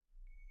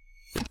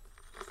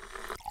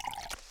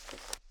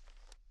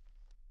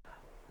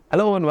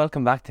Hello and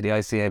welcome back to the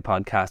ICA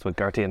podcast with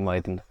Gertie and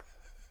Maiden.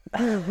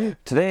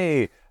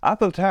 Today,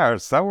 apple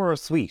tart, sour or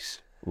sweet?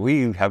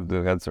 We have the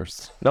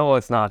answers. No,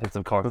 it's not. It's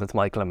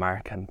Michael and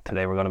Mark, and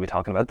today we're going to be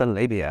talking about the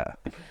labia.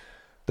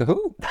 The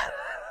who?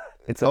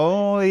 It's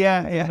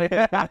yeah.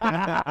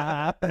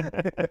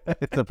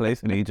 it's a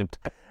place in Egypt.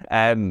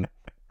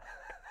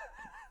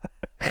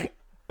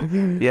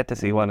 Yet to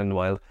see one in the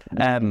wild.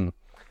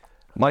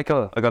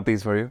 Michael, I got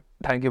these for you.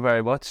 thank you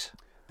very much.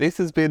 This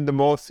has been the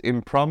most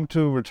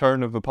impromptu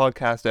return of a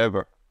podcast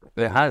ever.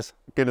 It has.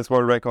 Guinness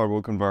World Record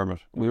will confirm it.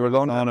 We were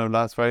going on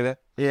last Friday.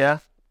 Yeah.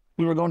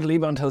 We were going to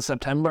leave it until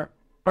September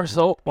or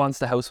so once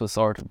the house was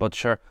sorted. But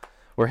sure,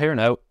 we're here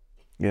now.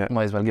 Yeah.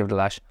 Might as well give it a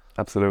lash.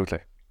 Absolutely.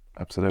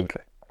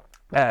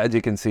 As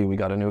you can see, we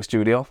got a new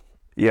studio.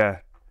 Yeah.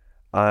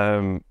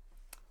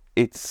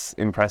 It's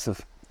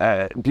impressive.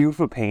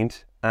 Beautiful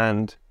paint,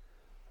 and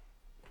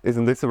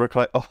isn't this a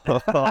recline? Oh,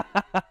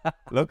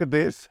 look at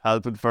this.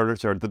 Halpin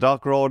Furniture. The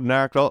Dock Road in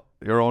Arklow,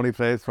 your only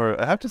place for...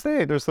 I have to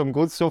say, there's some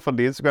good stuff on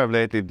the Instagram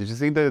lately. Did you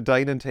see the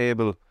dining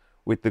table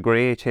with the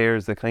grey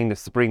chairs that kind of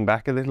spring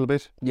back a little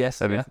bit?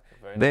 Yes, yeah.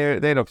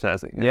 They look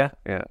jazzy.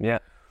 Yeah.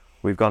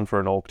 We've gone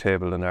for an oak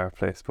table in our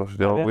place, but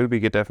we'll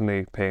be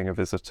definitely paying a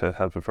visit to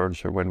Halpin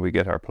Furniture when we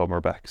get our plumber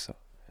back. So,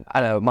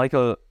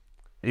 Michael,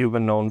 you've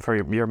been known for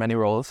your many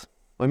roles.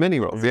 my mini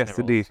rolls, yes,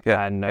 indeed.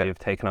 Yeah, And now you've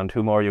taken on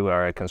two more. You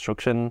are a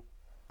construction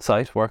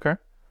site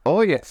worker.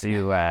 Oh yes, So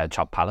you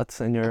chop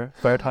pallets in your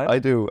spare time. I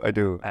do. I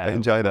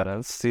enjoy that. What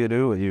else do you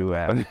do?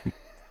 You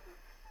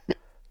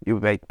you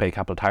bake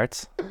apple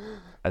tarts.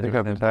 I think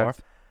apple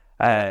tarts.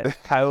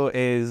 How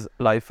is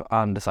life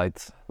on the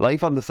sites?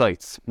 Life on the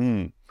sites.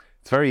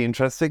 It's very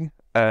interesting.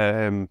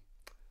 What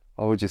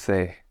would you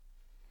say?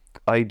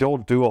 I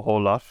don't do a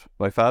whole lot.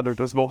 My father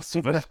does most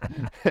of it.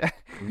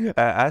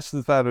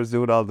 Ashton's father's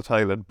doing all the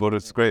tiling, but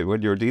it's great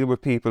when you're dealing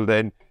with people.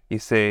 Then you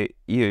say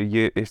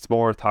it's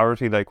more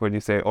authority. Like when you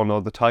say, "Oh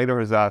no, the tiler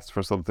has asked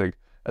for something,"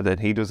 and then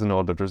he doesn't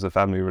know that there's a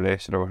family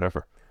relation or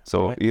whatever.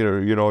 So Right.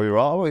 you're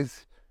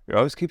always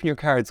keeping your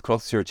cards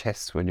close to your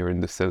chest when you're in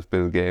the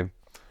self-build game.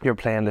 You're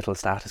playing little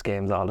status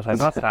games all the time.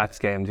 Not status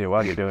games.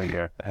 What are you doing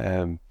here?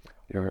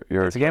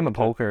 It's a game of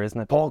poker, isn't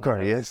it?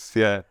 Poker, yes,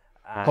 yeah.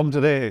 Come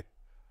today,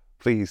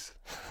 please.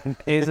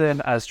 Is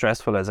it as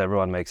stressful as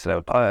everyone makes it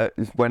out?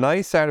 When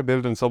I started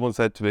building, someone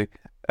said to me,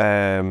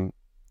 I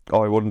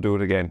wouldn't do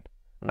it again.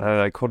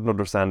 And I couldn't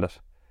understand it.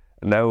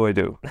 Now I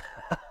do.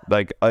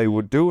 Like, I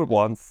would do it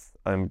once.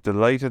 I'm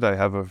delighted I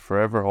have a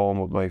forever home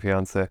with my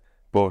fiance,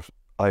 but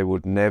I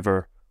would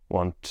never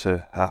want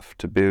to have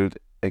to build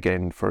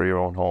again for your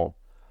own home.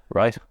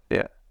 Right?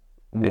 Yeah.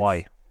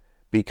 Why?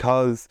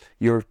 Because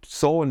you're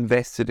so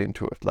invested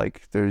into it.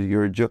 Like,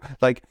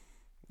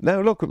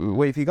 now look,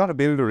 if you got a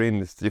builder in,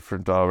 it's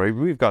different, all right.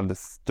 We've gone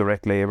this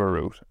direct labour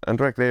route, and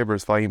direct labour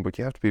is fine, but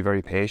you have to be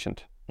very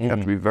patient. You have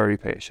to be very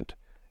patient.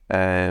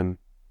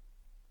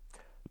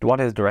 What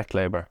is direct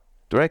labour?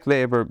 Direct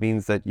labour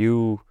means that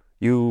you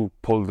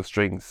pull the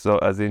strings, so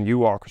as in you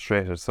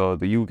orchestrate it, so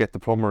that you get the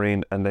plumber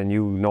in, and then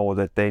you know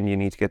that then you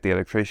need to get the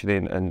electrician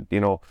in, and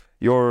you're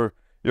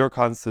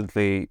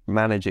constantly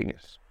managing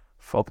it.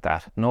 Fuck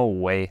that. No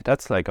way.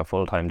 That's like a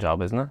full-time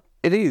job, isn't it?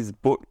 It is,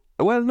 but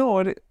well, no,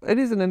 it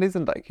isn't. It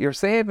isn't. Like we're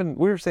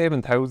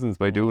saving thousands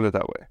by doing it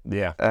that way.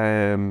 Yeah.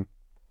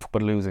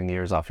 But losing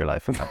years off your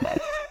life.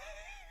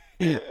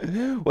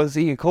 Well,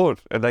 see, you could.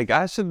 And like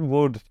Ashton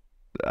would.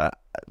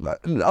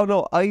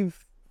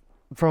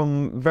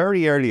 From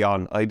very early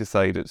on, I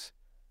decided.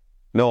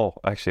 No,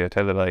 actually, I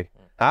tell a lie.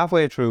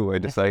 Halfway through, I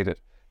decided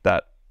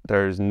that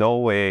there's no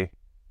way.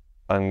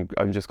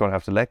 I'm just going to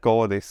have to let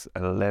go of this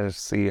and let it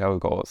see how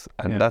it goes.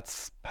 And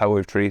that's how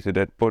I've treated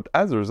it. But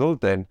as a result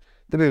then,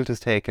 the build has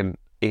taken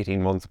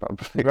 18 months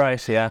probably.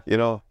 Right, yeah.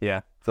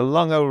 Yeah. It's a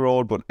long out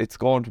road, but it's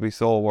going to be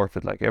so worth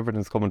it. Like,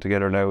 everything's coming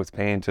together now. It's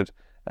painted.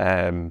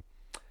 Mick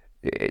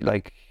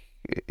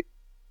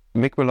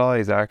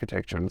Malloy's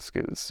architectural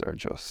skills are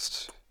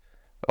just,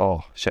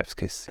 chef's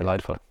kiss.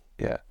 Delightful.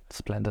 Yeah.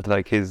 Splendid.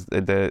 Like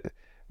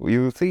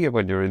you'll see it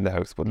when you're in the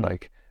house, but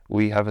like,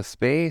 we have a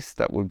space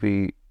that would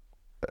be,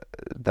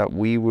 that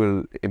we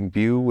will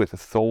imbue with a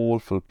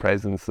soulful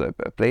presence, a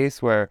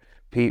place where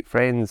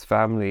friends,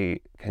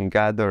 family can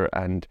gather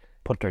and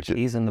put their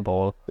cheese in the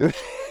bowl. Do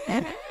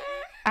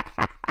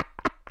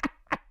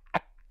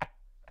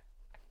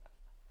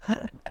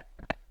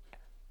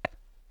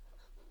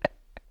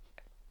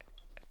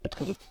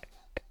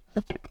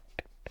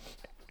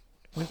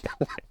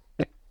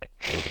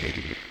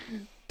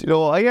you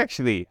know, I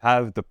actually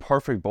have the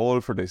perfect bowl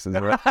for this as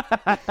well.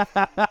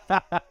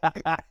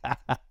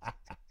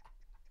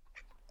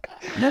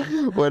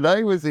 When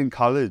I was in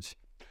college,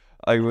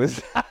 when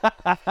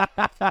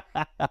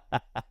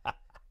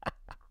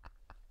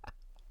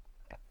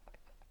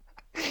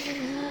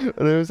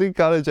I was in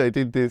college, I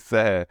did this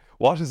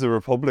What is a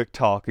Republic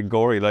talk in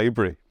Gorey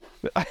Library.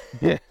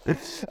 And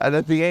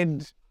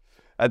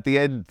at the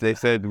end they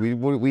said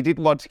we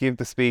didn't want to give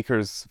the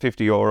speakers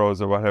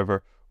 €50 or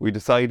whatever. We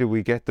decided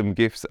we get them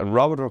gifts. And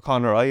Robert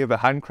O'Connor, I have a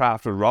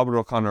handcrafted Robert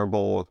O'Connor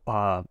bowl.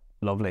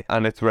 Lovely.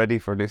 and it's ready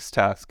for this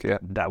task. Yeah,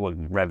 That will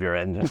rev your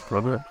engine,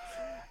 brother.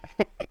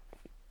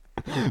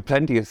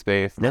 plenty of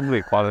space,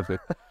 lovely quality.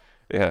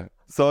 Yeah.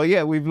 So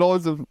yeah, we've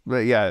loads of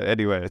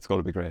Anyway, it's going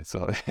to be great.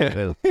 So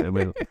It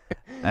will.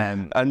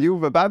 and you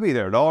have a baby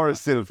there.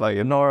 Laura's still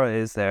flying. Nora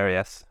is there,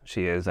 yes.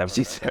 She is.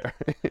 She's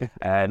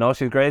there. No,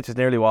 she's great. She's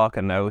nearly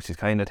walking now. She's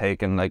kind of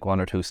taking like 1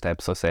 or 2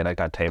 steps. So say like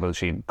that table,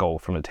 she'd go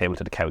from the table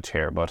to the couch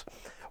here, but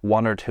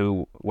 1 or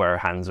 2 where her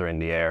hands are in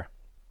the air.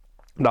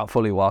 Not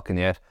fully walking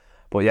yet.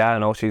 But yeah,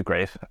 no, she's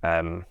great.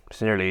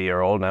 She's nearly a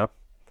year old now.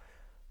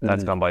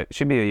 That's gone by.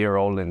 She'll be a year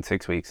old in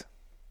 6 weeks.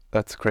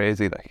 That's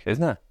crazy, like,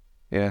 Isn't it?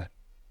 yeah.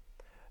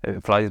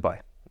 It flies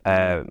by.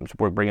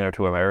 We're bringing her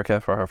to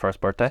America for her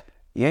first birthday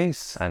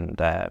Yes. and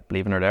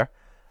leaving her there.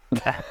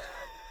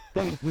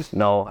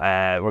 No,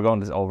 we're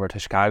going over to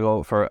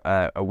Chicago for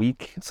a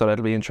week, so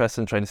that'll be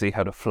interesting, trying to see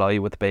how to fly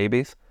with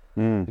babies,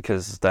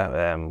 because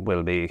that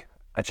will be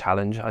a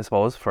challenge, I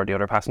suppose, for the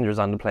other passengers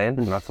on the plane.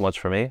 Not so much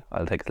for me.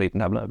 I'll take a sleeping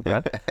tablet.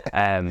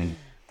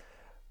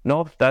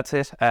 No, that's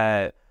it.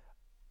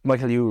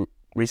 Michael, you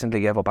recently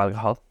gave up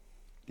alcohol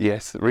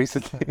Yes,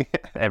 recently.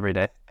 every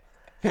day.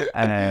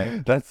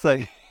 That's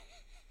like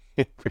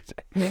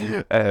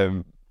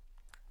the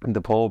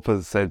Pope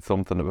has said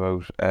something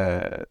about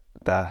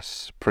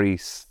that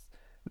priests,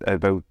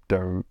 about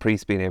their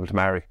priests being able to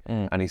marry,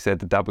 and he said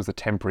that was a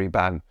temporary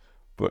ban,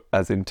 but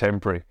as in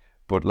temporary,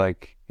 but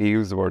like he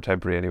used the word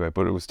temporary anyway,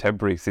 but it was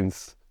temporary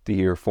since the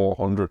year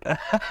 400.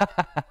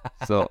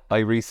 So I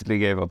recently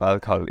gave up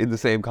alcohol in the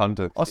same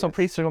context. Oh, some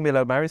priests are going to be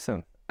allowed to marry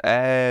soon.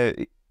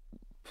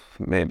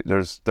 Maybe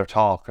they're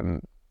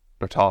talking.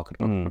 But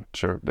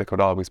sure, they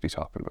could always be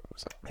talking about it.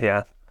 So.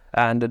 Yeah,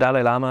 and the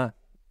Dalai Lama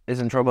is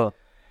in trouble.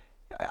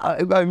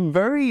 I'm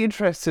very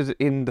interested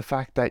in the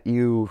fact that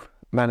you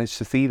managed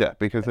to see that,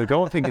 because I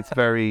don't think it's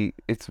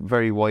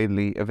very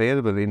widely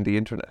available in the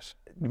internet.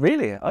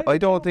 Really? I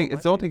don't think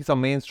it's on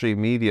mainstream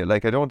media.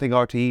 Like, I don't think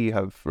RTE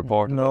have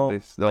reported on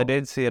this. No. I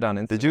did see it on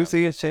Instagram. Did you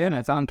see it, Shane? Yeah,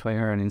 it's on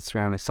Twitter and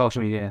Instagram. It's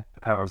social media,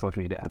 the power of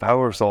social media. The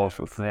power of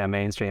social. Yeah,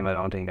 mainstream, I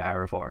don't think are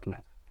reporting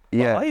it.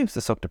 Yeah. Well, I used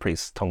to suck the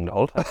priest's tongue the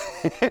whole time.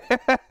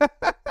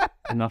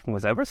 And nothing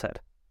was ever said.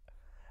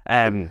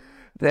 Then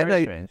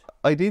Very strange.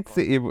 I did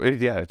see.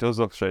 Yeah, it does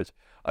look strange.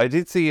 I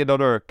did see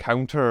another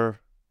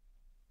counter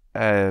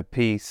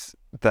piece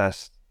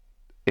that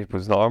it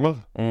was normal,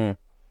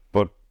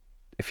 but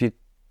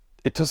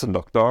it doesn't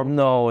look normal.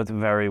 No, it's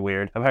very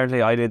weird.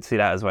 Apparently, I did see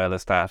that as well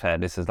as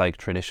that. This is like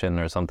tradition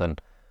or something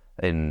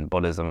in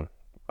Buddhism,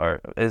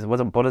 or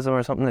was it Buddhism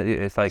or something?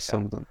 It's like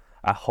Something.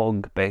 a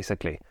hug,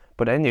 basically.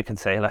 But then you can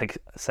say like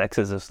sex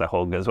is just a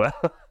hug as well.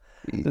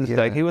 It's Yeah.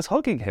 like he was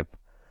hugging him.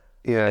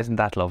 Yeah. Isn't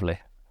that lovely?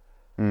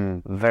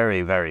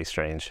 Very, very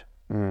strange.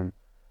 Mm.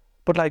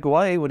 But like,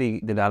 why would the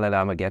Dalai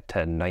Lama get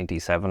to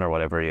 97 or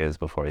whatever he is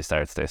before he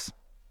starts this?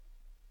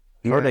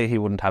 Surely he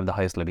wouldn't have the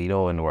highest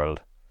libido in the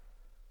world.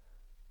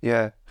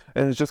 Yeah,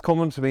 and it's just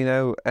coming to me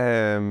now.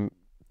 The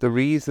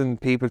reason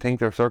people think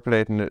they're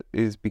circulating it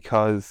is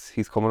because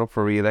he's coming up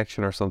for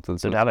re-election or something.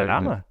 The Dalai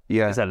Lama?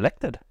 Yeah, Is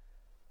elected?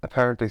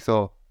 apparently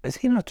so. Is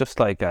he not just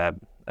like a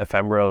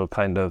ephemeral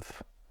kind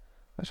of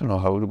I don't know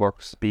how it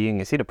works. being?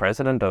 Is he the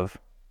president of...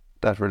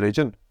 That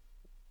religion.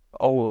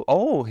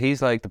 Oh,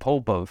 he's like the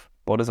Pope of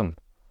Buddhism.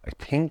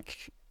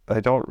 I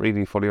don't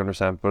really fully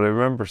understand, but I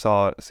remember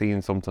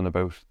seeing something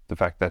about the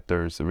fact that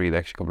there's a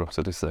re-election coming up.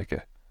 So this is like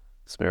a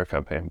smear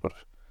campaign, but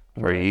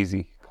very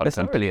easy content. It's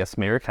not really a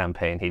smear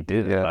campaign. He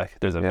did it. Yeah.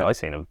 Like, I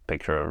seen a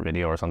picture or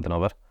video or something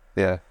of it.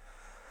 Yeah.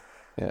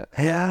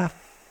 Yeah.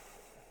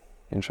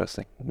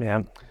 Interesting.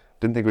 Yeah.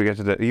 Didn't think we get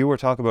to that. You were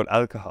talking about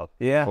alcohol.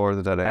 Yeah. For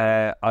the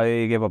Dalai.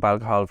 I gave up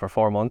alcohol for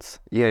 4 months.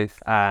 Yes.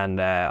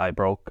 And I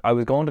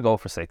was going to go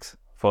for 6.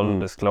 Full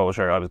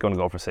disclosure, I was going to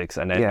go for 6,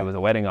 and then there was a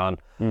wedding on.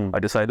 I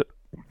decided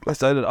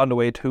on the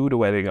way to the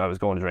wedding I was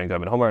going to drink.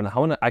 I'm in Hummer,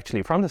 and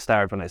actually from the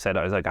start when I said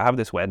I was like, I have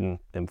this wedding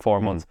in 4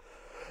 months.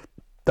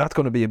 That's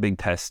going to be a big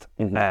test.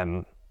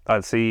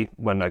 I'll see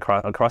when I'll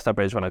cross that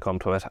bridge when I come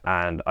to it.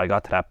 And I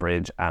got to that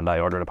bridge and I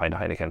ordered a pint of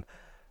Heineken.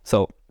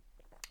 So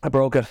I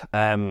broke it.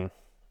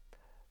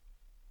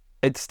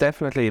 It's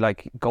definitely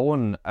like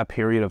going a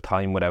period of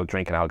time without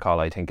drinking alcohol,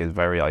 I think, is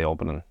very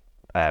eye-opening.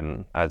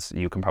 As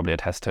you can probably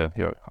attest to,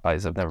 your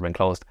eyes have never been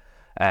closed.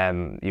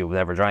 You've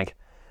never drank.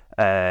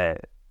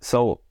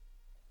 So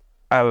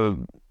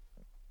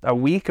a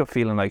week of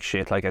feeling like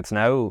shit, like it's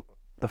now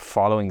the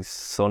following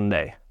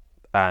Sunday,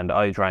 and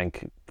I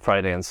drank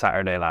Friday and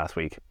Saturday last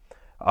week.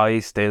 I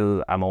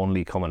still am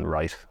only coming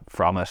right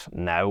from it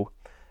now.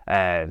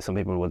 Some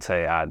people would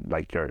say,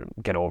 like,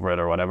 get over it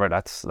or whatever.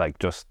 That's like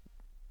just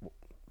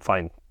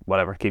fine,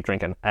 whatever, keep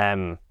drinking.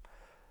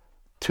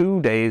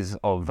 2 days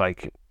of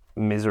like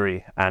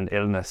misery and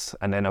illness,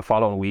 and then a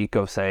following week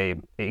of, say,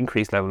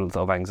 increased levels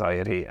of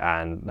anxiety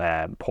and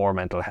poor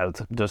mental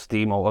health, just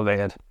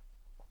demotivated.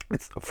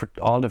 It's for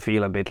all to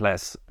feel a bit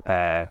less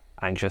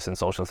anxious in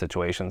social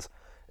situations,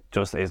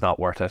 just is not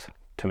worth it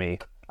to me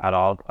at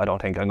all. I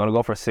don't think I'm going to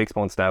go for 6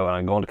 months now, and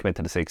I'm going to commit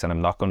to the 6, and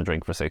I'm not going to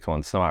drink for 6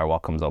 months no matter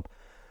what comes up,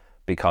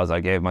 because I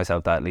gave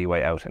myself that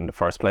leeway out in the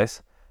first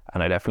place.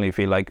 And I definitely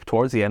feel like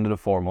towards the end of the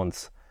 4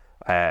 months,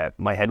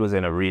 my head was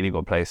in a really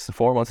good place.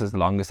 4 months is the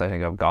longest I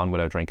think I've gone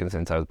without drinking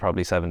since I was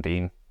probably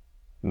 17,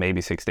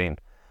 maybe 16.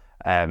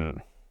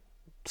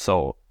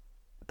 So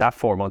that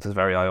 4 months is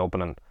very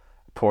eye-opening.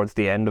 Towards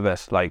the end of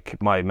it,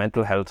 like, my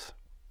mental health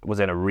was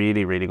in a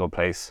really, really good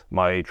place.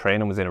 My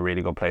training was in a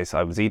really good place.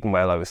 I was eating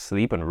well. I was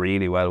sleeping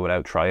really well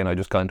without trying. I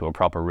just got into a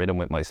proper rhythm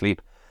with my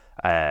sleep.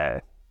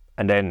 And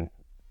then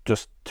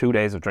just 2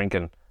 days of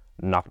drinking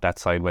knocked that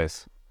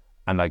sideways.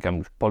 And like,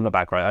 I'm pulling it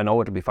back right. I know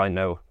it'll be fine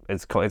now.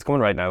 It's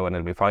coming right now, and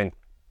it'll be fine.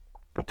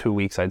 For 2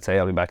 weeks, I'd say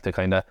I'll be back to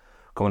kind of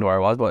coming to where I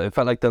was. But it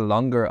felt like the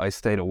longer I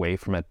stayed away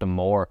from it, the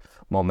more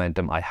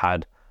momentum I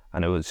had.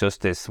 And it was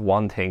just this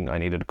one thing I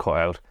needed to cut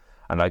out.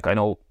 And like, I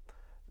know,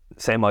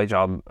 say my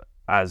job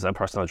as a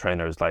personal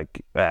trainer is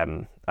like,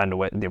 and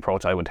the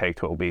approach I would take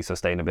to it would be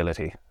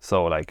sustainability.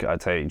 So like,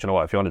 I'd say, you know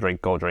what, if you want to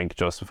drink, go drink,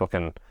 just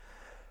fucking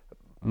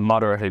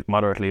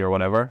moderately or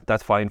whatever.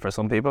 That's fine for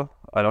some people.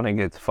 I don't think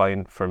it's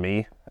fine for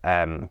me.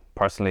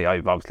 Personally,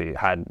 I've obviously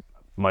had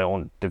my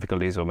own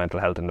difficulties with mental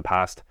health in the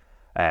past.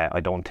 I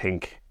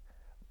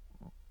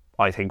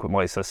think with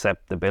my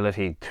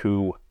susceptibility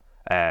to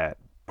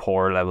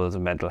poor levels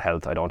of mental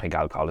health, I don't think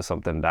alcohol is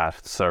something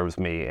that serves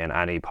me in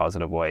any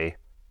positive way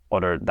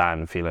other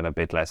than feeling a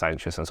bit less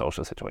anxious in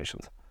social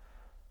situations.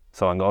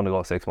 So I'm going to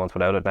go 6 months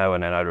without it now,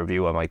 and then I'll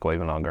review, I might go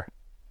even longer.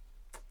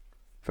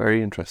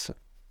 Very interesting.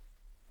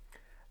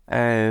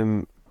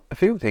 A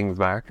few things,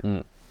 Mark.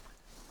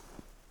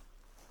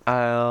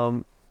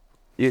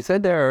 You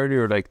said there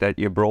earlier, like, that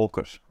you broke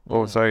it.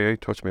 Oh, sorry, I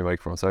touched my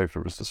microphone. Sorry if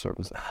there was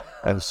disturbance.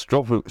 I was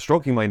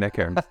stroking my neck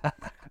hairs.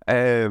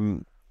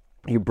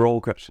 You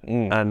broke it,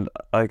 and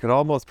I could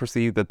almost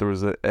perceive that there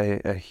was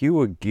a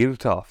hue of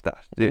guilt off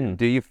that.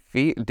 Did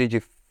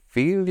you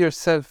feel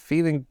yourself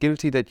feeling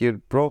guilty that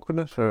you'd broken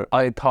it? Or?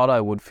 I thought I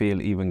would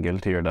feel even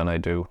guiltier than I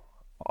do.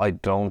 I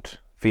don't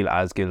feel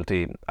as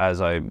guilty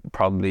as I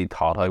probably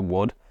thought I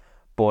would,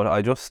 but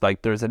I just,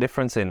 like, there's a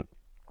difference in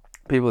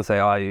people say,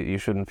 oh, you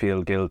shouldn't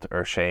feel guilt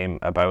or shame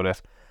about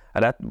it,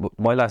 and that,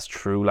 while that's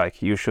true,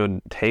 like, you should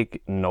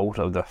take note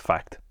of the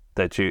fact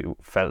that you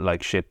felt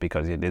like shit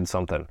because you did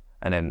something,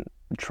 and then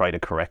try to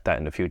correct that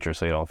in the future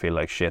so you don't feel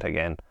like shit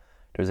again.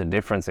 There's a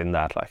difference in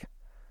that, like.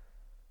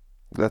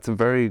 That's a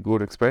very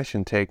good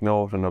expression, take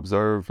note and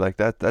observe. Like,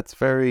 that's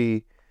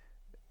very,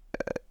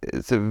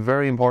 it's a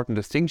very important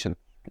distinction.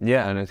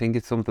 Yeah. And I think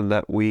it's something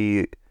that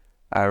we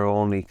are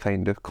only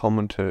kind of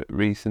coming to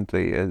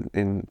recently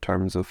in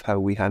terms of how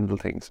we handle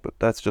things. But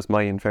that's just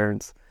my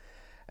inference.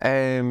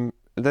 Then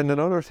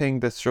another thing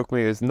that struck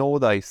me is know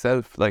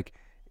thyself. Like,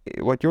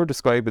 what you're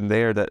describing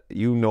there, that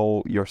you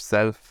know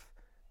yourself,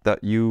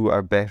 that you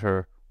are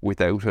better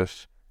without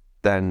it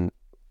than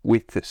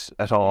with it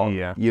at all.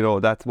 Yeah. You know,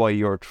 that's why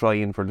you're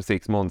trying for the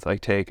 6 months, I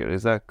take it.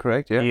 Is that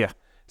correct? Yeah. Yeah.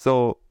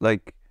 So,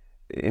 like,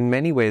 in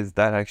many ways,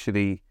 that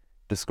actually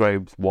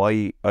describes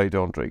why I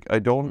don't drink. I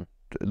don't,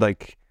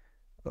 like,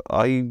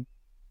 I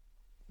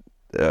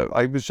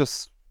was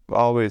just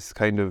always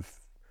kind of,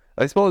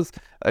 I suppose,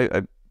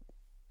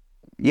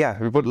 yeah,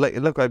 but like,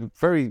 look, I'm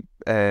very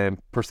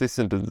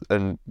persistent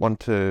and want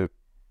to,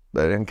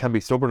 and can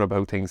be stubborn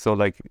about things. So,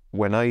 like,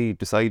 when I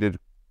decided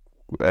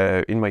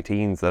in my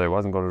teens that I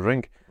wasn't going to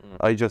drink,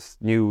 I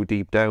just knew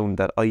deep down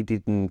that I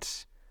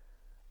didn't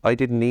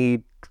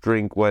need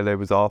drink while I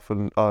was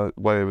while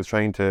I was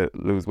trying to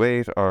lose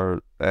weight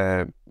or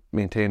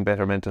maintain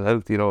better mental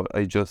health. You know,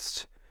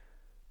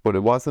 but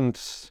it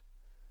wasn't,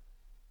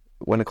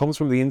 when it comes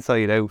from the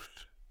inside out,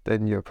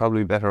 then you're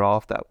probably better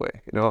off that way,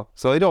 you know.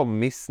 So I don't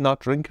miss not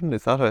drinking.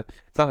 It's not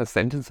a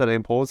sentence that I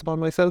impose upon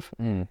myself.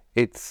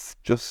 It's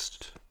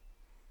just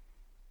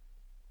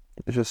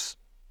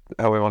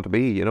how I want to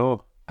be, you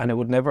know. And it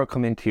would never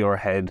come into your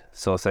head.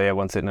 So say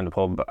everyone's sitting in the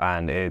pub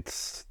and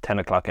it's 10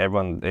 o'clock,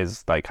 everyone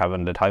is like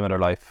having the time of their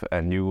life,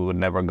 and you would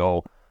never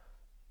go,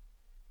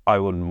 I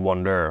would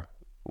wonder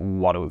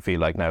what it would feel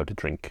like now to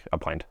drink a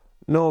pint.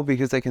 No,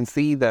 because I can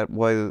see that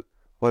while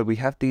we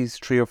have these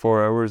 3 or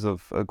 4 hours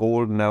of a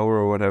golden hour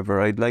or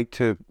whatever, I'd like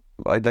to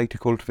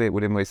cultivate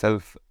within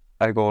myself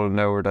a golden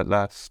hour that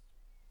lasts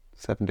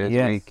 7 days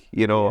a week.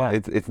 You know,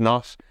 it's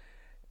not.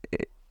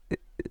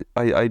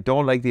 I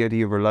don't like the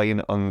idea of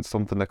relying on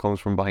something that comes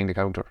from behind the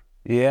counter.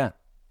 Yeah.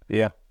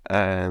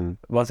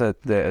 What's it?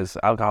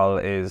 Alcohol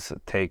is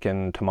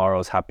taking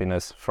tomorrow's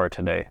happiness for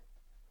today.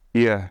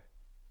 Yeah.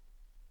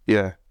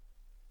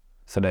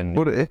 So then,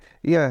 but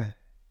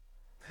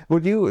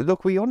Well,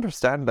 we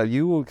understand that.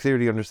 You will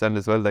clearly understand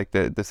as well, like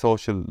the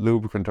social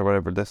lubricant or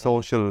whatever,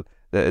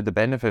 the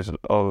benefit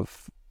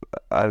of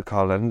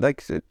alcohol, and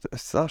like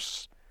it's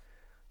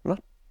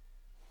not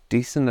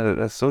decent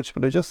as such.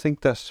 But I just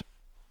think that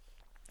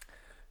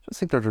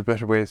there are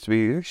better ways to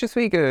be. It's just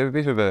make a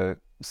bit of a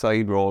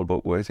side roll,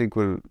 but I think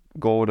we'll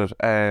go with it.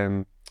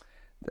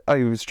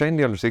 I was training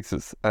the under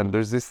sixes, and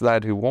there's this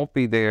lad who won't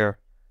be there.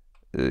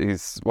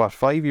 He's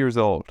 5 years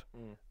old,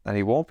 and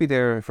he won't be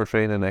there for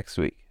training next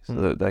week. So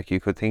that, like,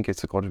 you could think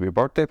it's going to be a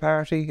birthday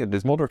party, and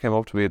his mother came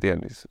up to me at the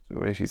end.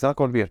 He's not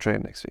going to be at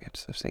training next week. I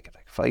was thinking,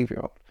 like,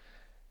 5-year-old.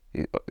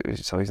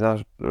 So he's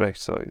not erect.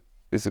 So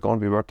is it going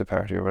to be a birthday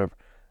party or whatever?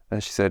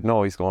 And she said,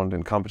 no, he's going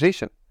in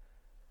competition.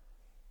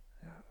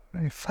 A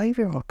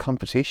 5-year-old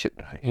competition.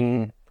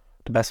 Right?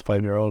 The best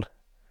 5-year-old.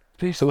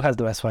 Who has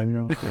the best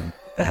 5-year-old?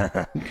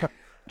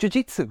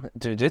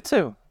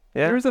 Jiu-jitsu.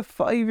 Yeah. There's a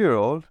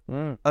 5-year-old.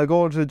 I'll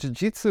go to a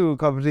jiu-jitsu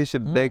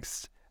competition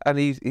next.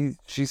 And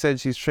she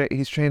said he's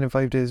training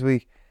 5 days a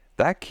week.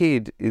 That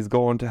kid is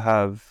going to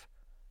have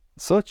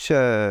such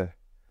a,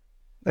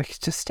 like,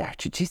 just start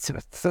jiu-jitsu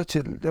at such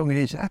a young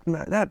age.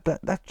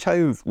 That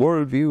child's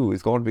worldview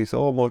is going to be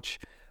so much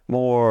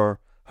more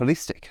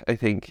holistic, I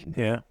think.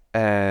 Yeah.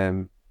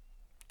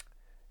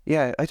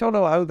 Yeah, I don't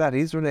know how that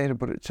is related,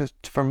 but it just,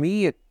 for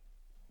me, it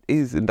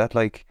is in that,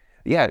 like,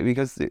 yeah,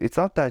 because it's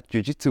not that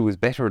jiu-jitsu is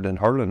better than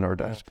hurling or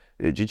that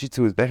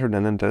jiu-jitsu is better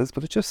than anything else,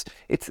 but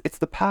it's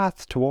the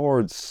path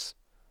towards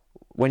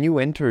when you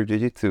enter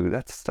jiu-jitsu.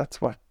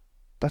 That's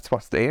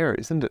what's there,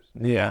 isn't it?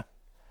 Yeah.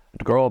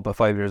 To grow up at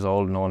 5 years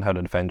old, knowing how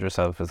to defend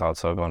yourself is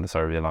also going to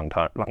serve you long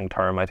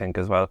term, I think,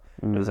 as well.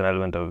 There's an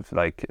element of,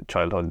 like,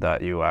 childhood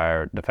that you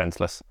are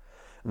defenseless.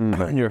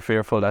 And you're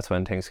fearful. That's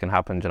when things can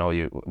happen,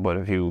 but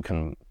if you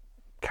can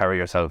carry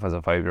yourself as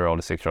a 5-year-old,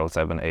 a 6-year-old,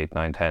 7, 8,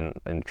 9, 10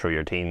 and through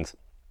your teens,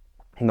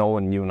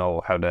 knowing you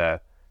know how to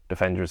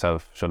defend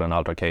yourself should an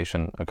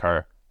altercation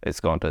occur, it's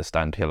going to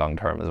stand to you long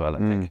term as well, I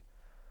think.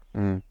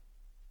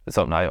 It's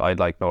something I'd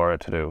like Nora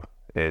to do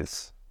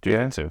is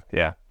jiu-jitsu.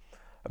 Yeah.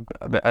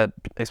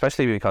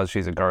 Especially because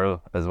she's a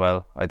girl as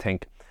well, I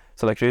think.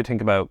 So, like, you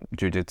think about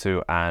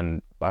jiu-jitsu,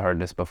 and I heard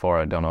this before,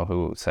 I don't know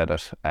who said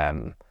it,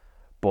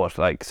 but,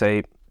 like,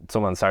 say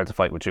someone starts a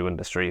fight with you in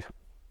the street.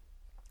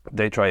 If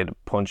they try to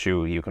punch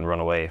you, you can run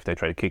away. If they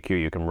try to kick you,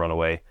 you can run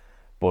away.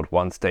 But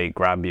once they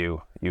grab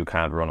you, you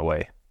can't run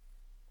away.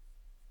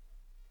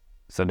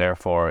 So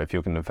therefore, if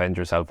you can defend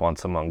yourself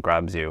once someone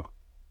grabs you,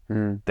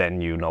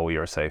 then you know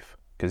you're safe.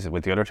 Because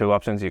with the other two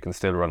options, you can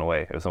still run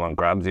away. If someone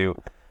grabs you,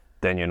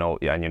 then you know,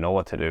 and you know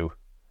what to do.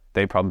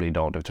 They probably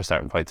don't if they're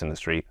starting fights in the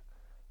street.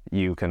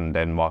 You can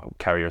then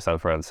carry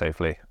yourself around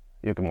safely.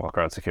 You can walk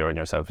around secure in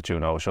yourself, but you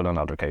know, should an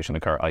altercation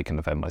occur, I can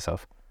defend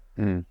myself.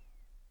 I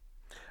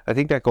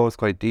think that goes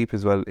quite deep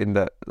as well, in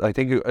that I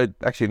think I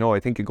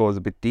think it goes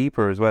a bit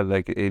deeper as well,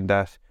 like, in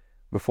that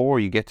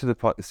before you get to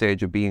the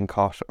stage of being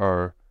caught,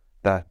 or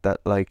that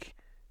like,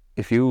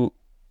 if you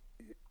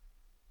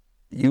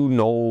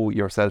know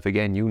yourself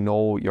again, you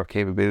know your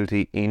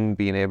capability in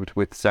being able to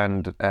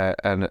withstand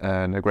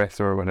an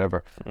aggressor or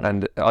whatever,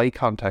 and eye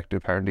contact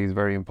apparently is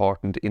very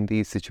important in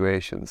these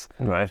situations,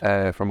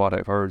 Right. from what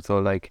I've heard. So,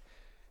 like,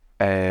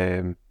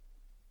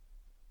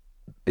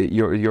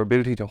 your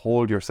ability to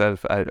hold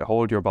yourself,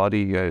 hold your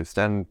body,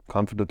 stand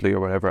confidently or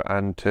whatever,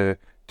 and to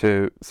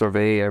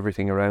survey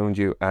everything around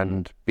you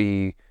and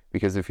be,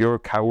 because if you're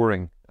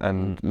cowering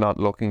and not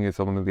looking at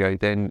someone in the eye,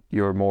 then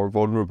you're more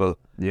vulnerable.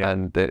 Yeah.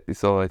 And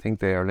so I think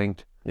they are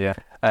linked. Yeah.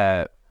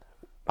 Have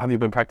you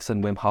been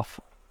practicing Wim Hof?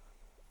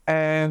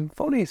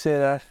 Funny you say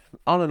that.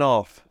 On and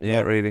off. Yeah.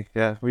 Not really.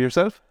 Yeah. With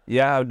yourself?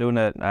 Yeah, I'm doing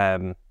it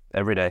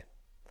every day.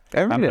 I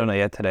haven't done it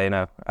yet today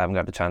now. I haven't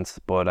got the chance.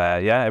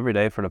 But yeah, every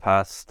day for the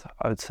past,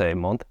 I would say,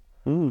 month.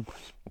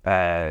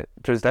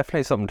 There's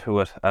definitely something to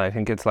it. And I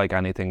think it's like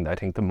anything. I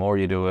think the more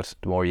you do it,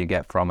 the more you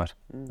get from it.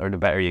 Or the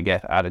better you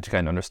get at it. You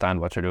kind of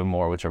understand what you're doing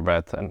more with your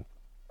breath and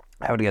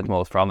how to get the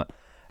most from it.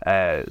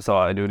 So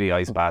I do the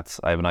ice baths.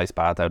 I have an ice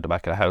bath out the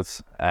back of the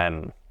house.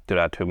 Do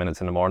that 2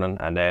 minutes in the morning.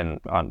 And then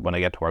when I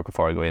get to work,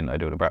 before I go in, I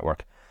do the breath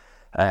work.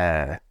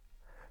 There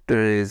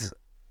is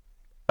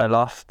a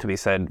lot to be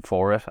said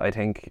for it, I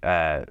think.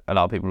 A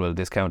lot of people will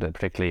discount it,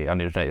 particularly on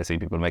the internet. You see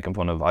people making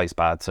fun of ice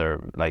baths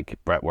or like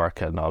breath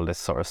work and all this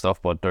sort of stuff,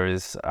 but there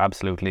is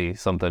absolutely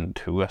something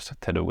to it,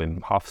 to the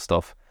Wim Hof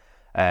stuff.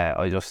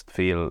 I just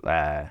feel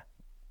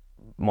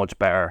much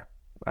better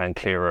and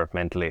clearer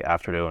mentally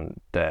after doing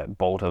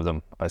both of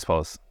them, I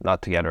suppose.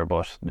 Not together,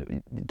 but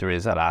there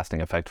is a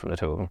lasting effect from the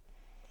two of them.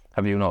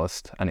 Have you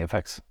noticed any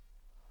effects?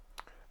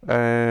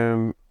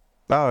 Like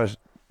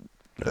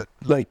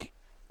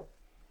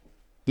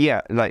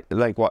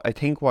what I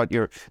think,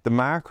 the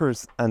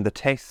markers and the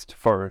test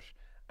for it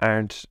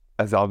aren't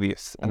as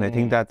obvious, and I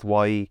think that's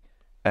why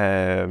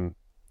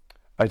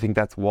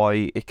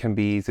it can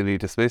be easily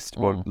dismissed.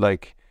 But,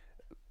 like,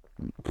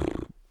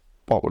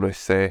 what would I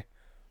say?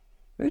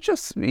 It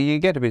just, you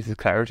get a bit of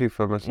clarity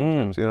from it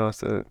sometimes, you know.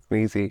 So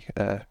it's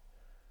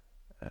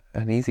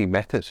an easy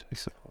method, I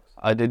suppose.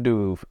 I did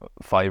do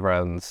 5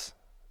 rounds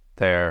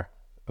there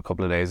a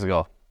couple of days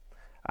ago,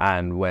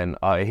 and when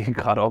I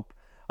got up,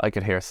 I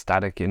could hear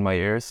static in my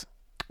ears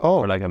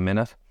for like a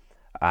minute,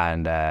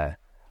 and I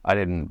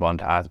didn't want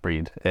to ask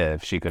Breed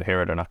if she could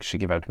hear it or not, because she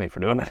gave out to me for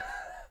doing it.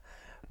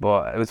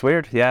 But it was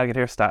weird. Yeah, I could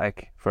hear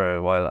static for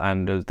a while,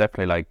 and there was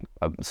definitely like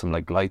some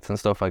like lights and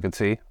stuff I could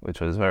see,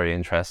 which was very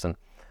interesting.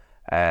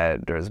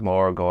 There's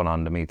more going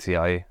on to meets the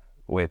eye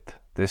with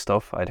this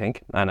stuff, I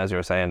think. And as you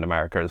were saying, the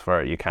markers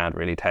for it, you can't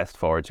really test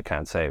for it. You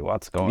can't say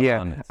what's going on.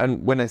 Yeah,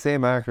 and when I say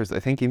markers, I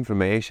think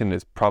inflammation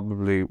is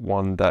probably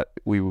one that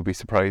we would be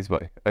surprised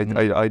by.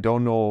 I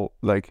don't know,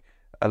 like,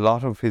 a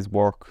lot of his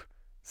work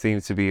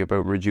seems to be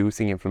about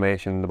reducing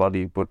inflammation in the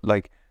body, but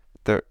like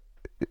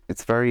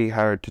it's very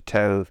hard to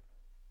tell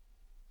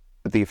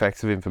the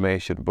effects of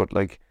inflammation. But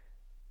like,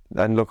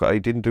 and look, I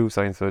didn't do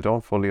science, so I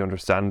don't fully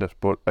understand it,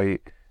 but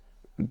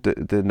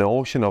the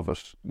notion of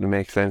it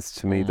makes sense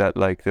to me, that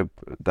like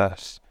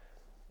that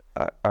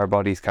our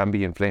bodies can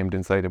be inflamed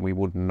inside and we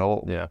wouldn't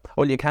know. Yeah.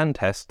 Well, you can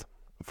test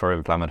for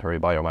inflammatory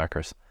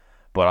biomarkers,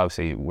 but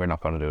obviously we're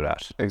not going to do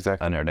that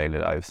Exactly. in our daily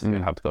lives. You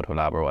have to go to a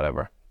lab or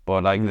whatever.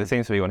 But like, it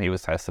seems to be when he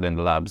was tested in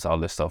the labs, all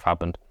this stuff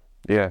happened.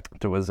 Yeah.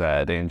 There was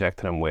they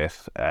injected him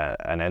with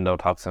an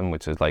endotoxin,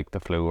 which is like the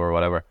flu or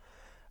whatever,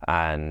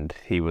 and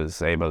he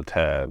was able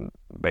to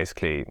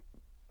basically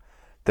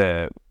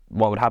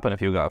what would happen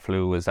if you got a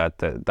flu was that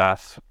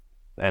that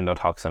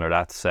endotoxin or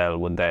that cell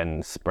would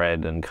then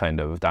spread and kind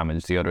of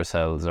damage the other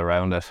cells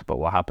around it. But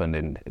what happened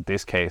in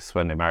this case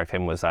when they marked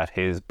him was that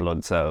his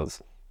blood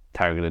cells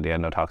targeted the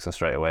endotoxin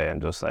straight away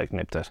and just like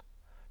nipped it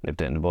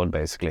in the bud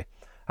basically.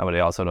 And but they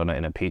also done it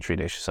in a petri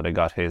dish, so they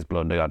got his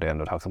blood, they got the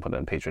endotoxin, put it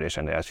in a petri dish,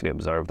 and they actually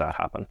observed that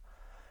happen,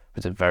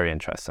 which is very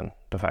interesting.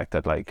 The fact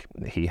that like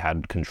he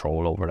had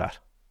control over that.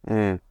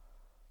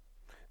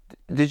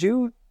 Did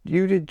you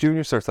did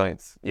junior cert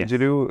science? Yes. Did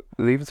you do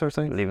leaving cert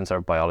science? Leaving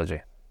cert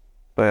biology.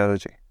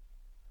 Biology.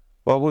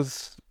 What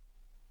was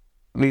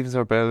leaving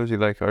cert biology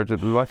like, or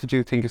what did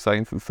you think of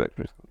science and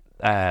sector?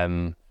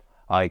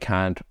 I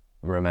can't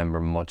remember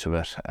much of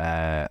it.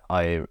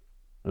 I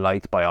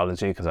liked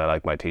biology because I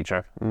liked my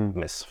teacher,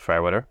 Miss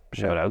Fairweather.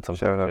 Shout out, some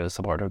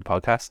supporter of the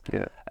podcast.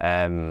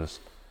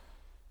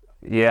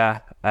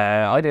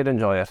 I did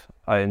enjoy it.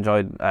 I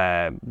enjoyed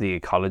the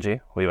ecology.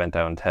 We went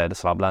down to the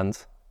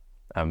Sloblands.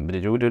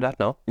 Did you do that?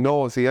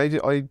 No, see, I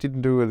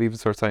didn't do a leaving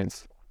cert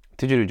science.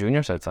 Did you do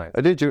junior cert science?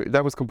 I did.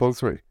 That was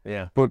compulsory.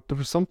 Yeah. But there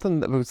was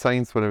something about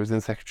science when I was in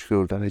secondary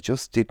school that I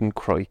just didn't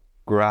quite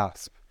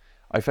grasp.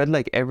 I felt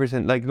like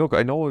everything, like, look,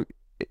 I know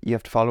you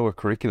have to follow a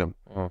curriculum,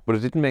 but it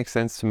didn't make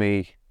sense to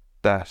me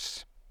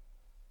that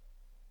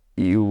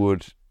you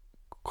would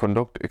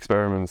conduct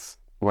experiments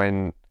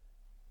when,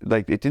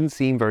 like, it didn't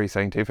seem very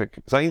scientific.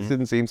 Science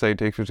didn't seem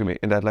scientific to me,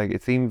 in that, like,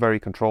 it seemed very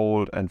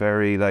controlled and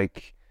very,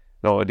 like,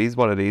 no, it is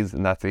what it is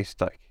and that's it,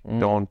 like,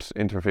 don't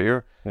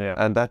interfere. Yeah.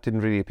 And that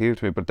didn't really appeal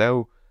to me. But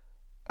now,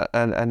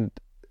 and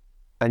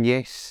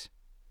yet,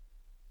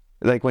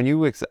 like, when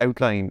you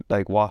outline,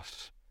 like,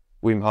 what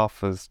Wim Hof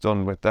has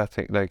done with that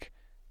thing, like,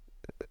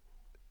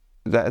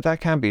 that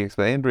can't be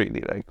explained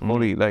really, like,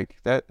 fully. Like,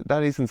 that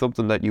isn't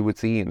something that you would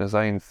see in a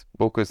science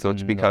book as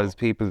such, because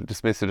people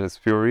dismiss it as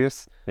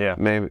spurious. Yeah.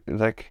 Maybe,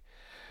 like,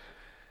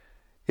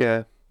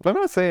 yeah. I'm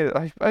not saying,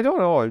 I don't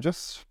know,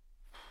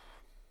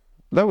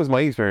 that was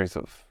my experience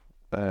of,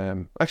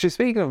 actually,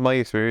 speaking of my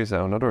experience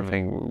now, another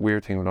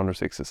weird thing with under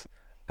sixes,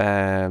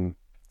 there's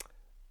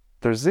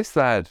this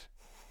lad,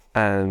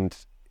 and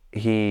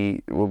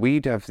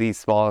we'd have these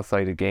small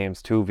sided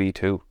games,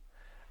 2v2,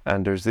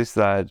 and there's this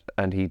lad,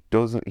 and he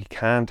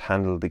can't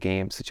handle the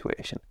game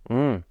situation.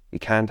 He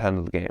can't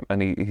handle the game,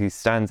 and he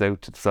stands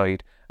out to the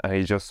side and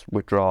he just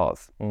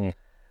withdraws. And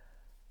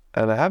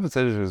I haven't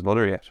said it to his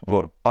mother yet,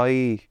 but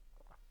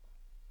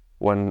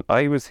when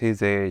I was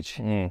his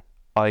age,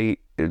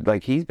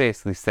 he's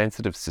basically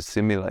sensitive to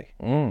stimuli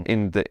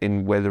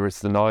in whether it's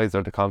the noise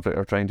or the conflict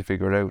or trying to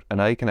figure it out, and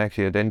I can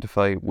actually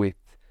identify with,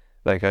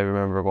 like, I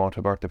remember going to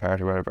a birthday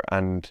party or whatever,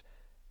 and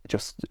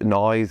just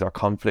noise or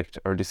conflict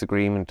or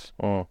disagreement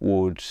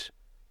would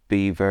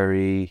be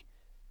very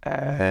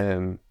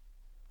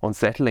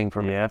unsettling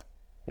for me.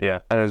 Yeah.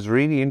 And I was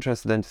really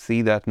interested then to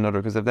see that in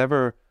other, because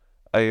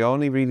I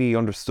only really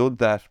understood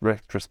that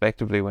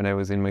retrospectively when I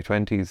was in my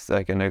 20s,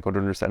 like, and I could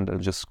understand that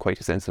I'm just quite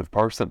a sensitive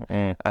person,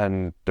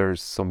 and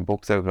there's some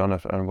books out on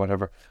it and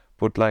whatever.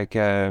 But, like,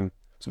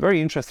 it's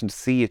very interesting to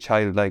see a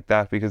child like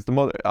that, because the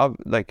mother,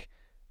 like,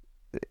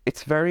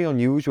 it's very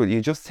unusual.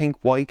 You just think,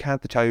 why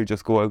can't the child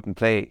just go out and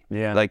play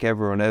like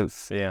everyone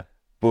else? Yeah.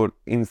 But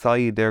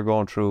inside, they're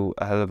going through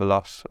a hell of a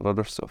lot of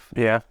other stuff.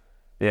 Yeah.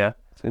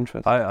 It's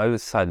interesting. I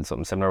was had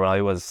something similar when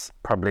I was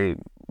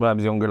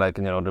younger, like,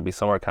 you know, there'd be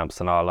summer camps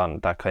and all on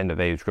that kind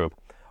of age group.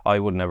 I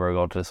would never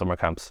go to the summer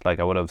camps. Like,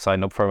 I would have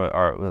signed up for it,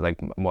 or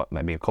like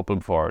maybe a couple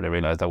before they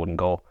realised I wouldn't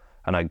go.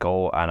 And I'd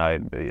go and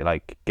I'd be,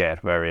 like,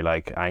 get very,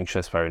 like,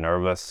 anxious, very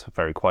nervous,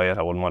 very quiet.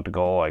 I wouldn't want to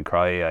go. I'd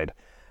cry.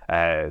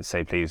 I'd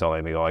say, please don't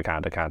let me go. I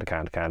can't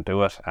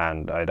do it.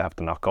 And I'd have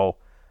to not go.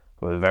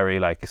 I was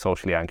very, like,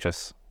 socially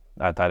anxious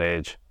at that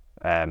age.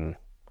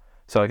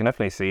 So I can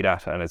definitely see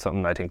that, and it's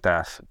something I think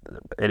that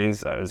it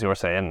is, as you were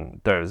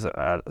saying, there's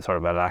a sort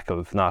of a lack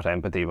of, not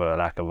empathy, but a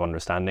lack of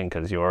understanding,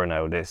 because you're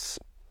now this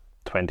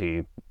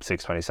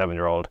 26,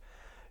 27-year-old.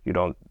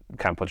 You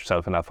can't put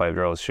yourself in that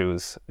 5-year-old's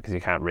shoes, because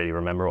you can't really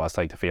remember what it's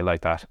like to feel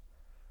like that.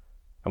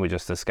 And we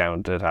just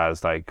discount it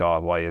as, like,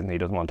 God, why isn't he,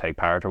 doesn't want to take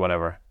part or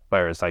whatever.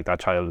 Whereas, like, that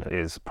child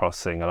is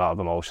processing a lot of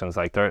emotions.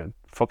 Like, they're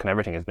fucking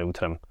everything is new to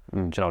them.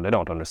 You know, they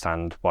don't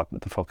understand what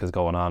the fuck is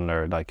going on,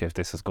 or, like, if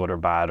this is good or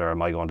bad, or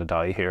am I going to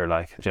die here?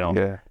 Like, you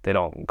know, they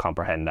don't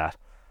comprehend that.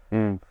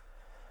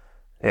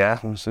 Yeah.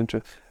 That's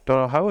interesting. Don't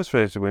know how it's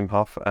related to Wim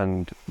Hof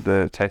and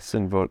the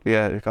testing, but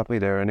yeah, it got me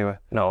there anyway.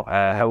 No.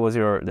 How was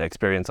the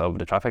experience of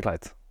the traffic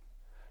lights?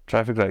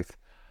 Traffic lights.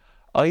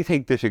 I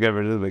think they should get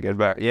rid of them again,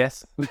 Mark.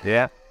 Yes.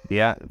 Yeah.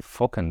 Yeah.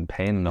 Fucking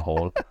pain in the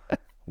hole.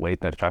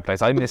 Waiting at the traffic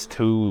lights. I missed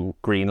 2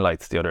 green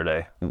lights the other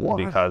day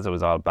because it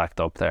was all backed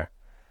up there.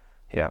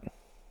 Yeah.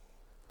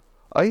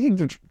 I think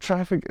the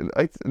traffic.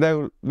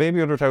 Now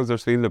maybe other towns are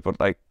feeling it, but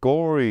like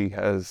Gory's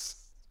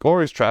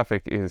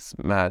traffic is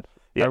mad.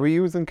 Yeah. Are we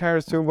using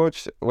cars too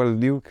much?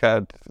 Well, you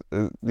can't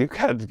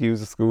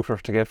use a scooter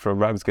to get from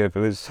Ramsgate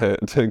Village to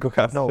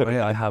Cookcastle. No way,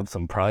 I have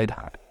some pride.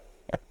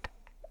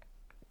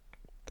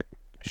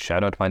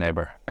 Shout out to my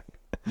neighbour.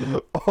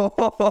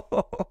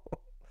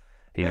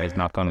 He's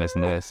not going to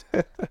listen to this.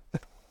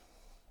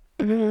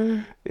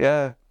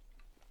 Yeah.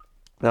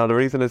 Now the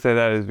reason I say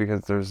that is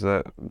because there's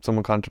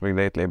someone contacted me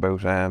lately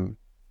about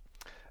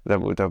that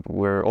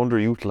we're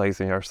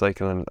underutilising our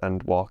cycling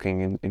and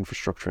walking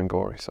infrastructure in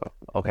Gory. So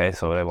Okay,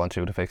 so they want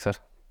you to fix it.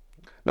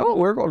 no,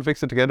 we're going to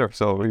fix it together.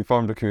 So we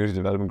formed a community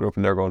development group,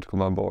 and they're going to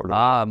come on board.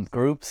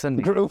 Groups and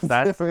meetings. Groups.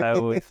 That's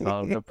how we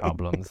solve the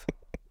problems.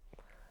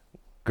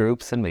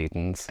 Groups and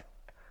meetings.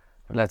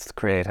 Let's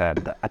create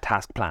a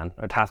task plan,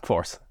 a task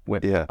force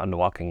on the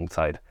walking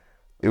side.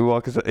 You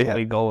walk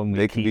We go and we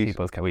They keep can be-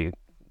 people. Can we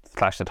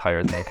slash the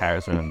tires in the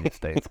cars around the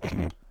estates?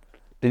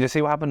 Did you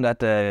see what happened at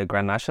the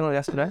Grand National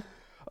yesterday?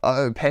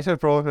 PETA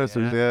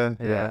protesters,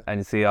 yeah. And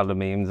you see all the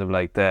memes of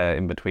like the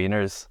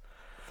in-betweeners.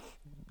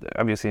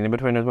 Have you seen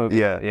in-betweeners movie?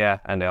 Yeah. Yeah,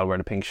 and they all wear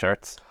the pink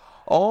shirts.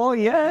 Oh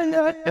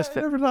yeah. I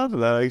never thought of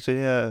that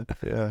actually.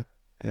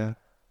 Yeah.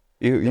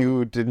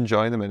 You didn't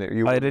join them in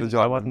it. I didn't.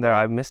 I wasn't there.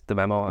 I missed the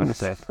memo. I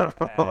say.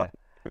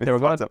 They were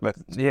going to.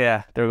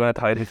 Yeah, they were going to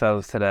tie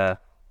themselves to the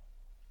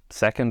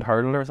second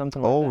hurdle or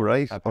something. Oh like that,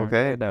 right. apparently.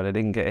 Okay. No, they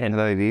didn't get in. And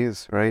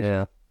ideas, right?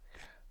 Yeah.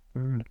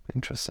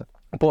 Interesting.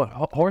 But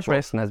horse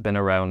racing has been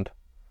around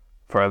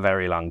for a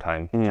very long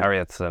time.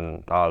 Chariots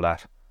and all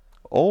that.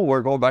 Oh,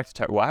 we're going back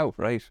to wow,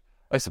 right?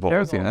 I suppose.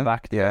 They're going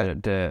back to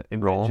the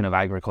invention of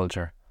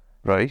agriculture,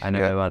 Right. and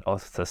they want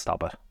us to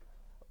stop it.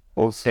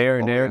 Us.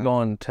 They're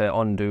going to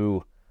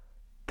undo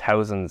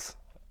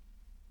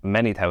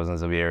many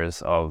thousands of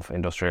years of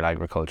industrial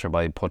agriculture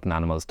by putting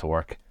animals to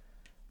work,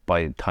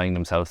 by tying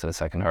themselves to the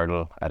second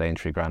hurdle at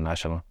Aintree Grand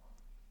National.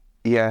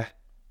 Yeah.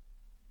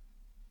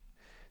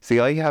 See,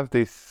 I have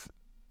this.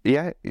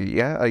 Yeah,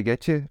 I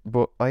get you,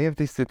 but I have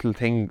this little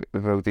thing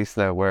about this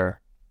now where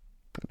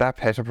that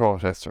PETA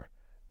protester,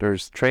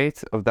 there's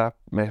traits of that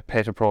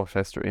PETA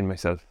protester in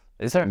myself.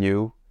 Is there? In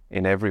you,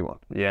 in everyone.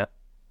 Yeah.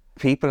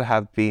 People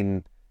have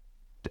been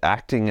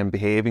acting and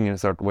behaving in a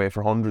certain way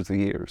for hundreds of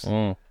years.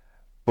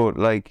 But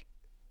like,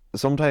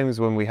 sometimes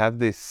when we have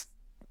this,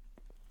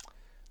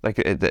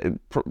 like,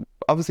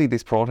 obviously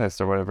this protest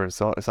or whatever, it's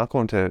not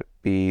going to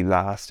be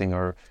lasting,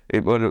 or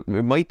it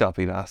might not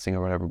be lasting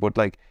or whatever, but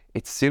like,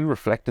 it's still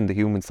reflecting the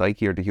human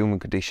psyche or the human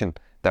condition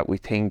that we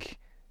think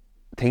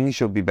things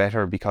should be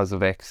better because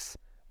of X,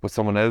 but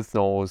someone else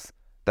knows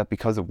that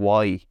because of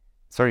Y,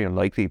 it's very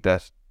unlikely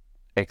that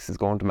X is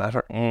going to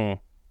matter.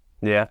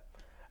 Yeah.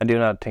 And do you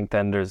not think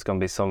then there's going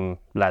to be some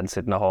lad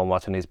sitting at home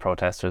watching these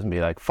protesters and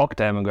be like, fuck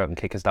them, and go out and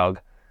kick his dog?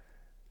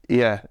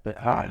 Yeah.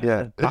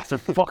 Yeah.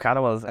 Bastard, fuck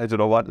animals. I don't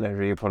know what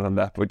letter you put on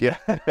that, but yeah.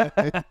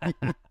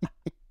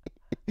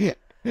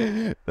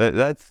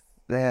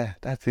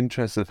 That's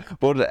interesting.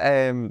 But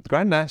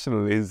Grand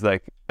National is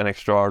like an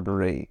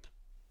extraordinary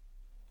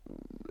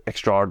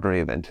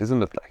event,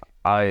 isn't it? Like,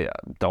 I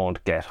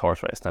don't get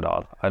horse racing at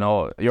all. I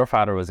know your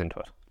father was into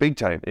it. big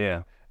time.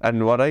 Yeah.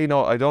 And what I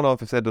know, I don't know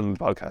if I said it on the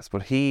podcast,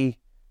 but he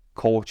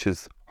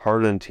coaches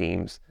hurling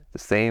teams the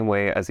same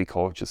way as he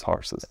coaches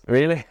horses.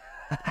 Really?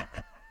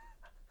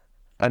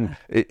 And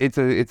it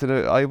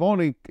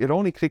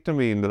only clicked on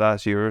me in the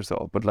last year or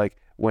so, but like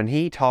when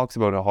he talks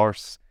about a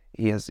horse,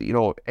 he has,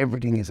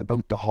 everything is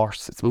about the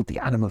horse. It's about the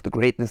animal, the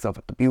greatness of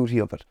it, the beauty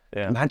of it,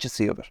 the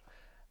majesty of it.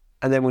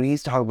 And then when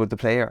he's talking about the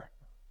player,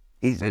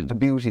 he's the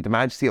beauty, the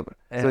majesty of it.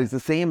 Yeah. So it's the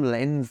same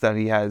lens that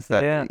he has,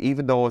 that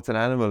even though it's an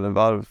animal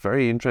involved,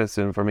 very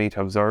interesting for me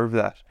to observe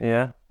that.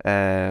 Yeah.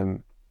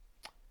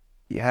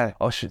 Yeah.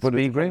 Oh, But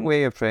it's a great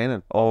way of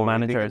training. Oh,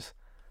 managers.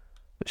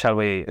 Shall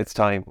we? It's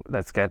time.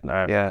 Let's get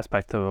our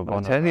perspective of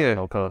one tell of our you.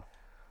 local.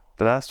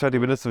 The last 20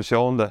 minutes have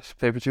shown that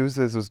Paper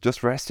Tuesdays was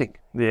just resting.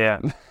 Yeah.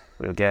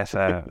 We'll get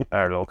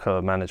our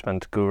local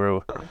management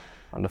guru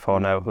on the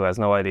phone now, who has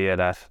no idea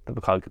that the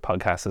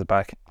podcast is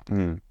back.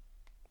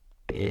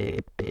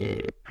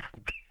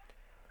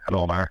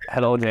 Hello, Mark.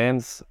 Hello,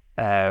 James.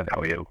 How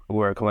are you?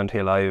 We're coming to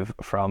you live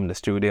from the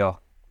studio.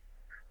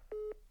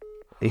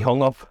 He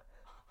hung up.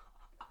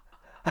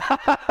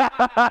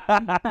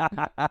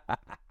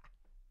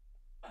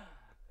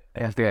 I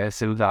have to get a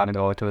suit on and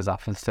go to his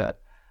office to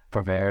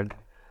prepared.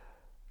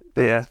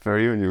 Yeah,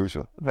 very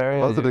unusual. Very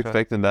Wasn't unusual.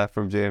 expecting that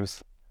from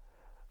James.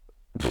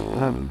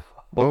 I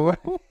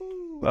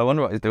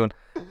wonder what he's doing.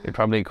 He'll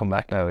probably come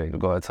back now. He'll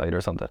go outside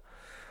or something.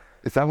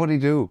 Is that what he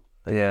do?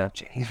 Yeah.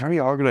 He's very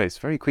organised,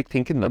 very quick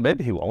thinking. Well, Like.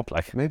 maybe he won't.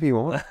 Like Maybe he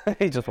won't.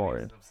 he just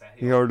won't.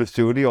 He heard the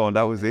studio and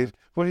that was it.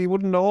 But he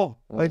wouldn't know.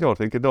 I don't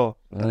think he'd know.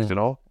 I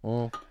don't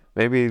know.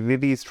 Maybe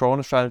Lily's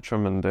throwing a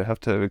tantrum and they have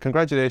to...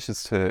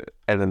 Congratulations to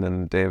Ellen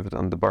and David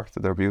on the birth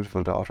of their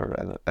beautiful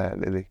daughter,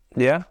 Lily.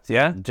 Yeah.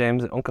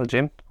 James, Uncle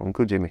Jim,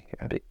 Uncle Jimmy.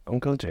 Yeah.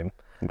 Uncle Jim,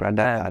 And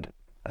Grandad Pad.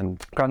 And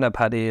Grandad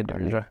Paddy,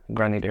 Deirdre,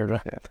 Granny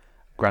Deirdre, Yeah.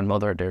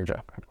 Grandmother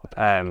Deirdre.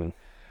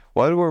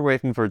 while we're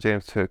waiting for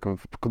James to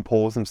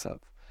compose himself,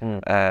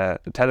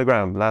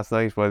 Telegram, last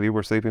night while you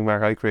were sleeping,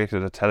 Mark, I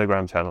created a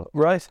Telegram channel.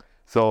 Right.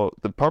 So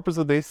the purpose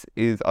of this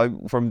is,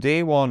 from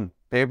day one,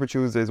 Paper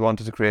Tuesdays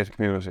wanted to create a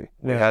community.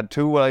 We Yeah. had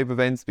 2 live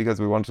events because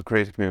we wanted to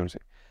create a community.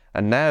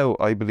 And now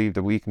I believe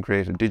that we can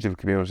create a digital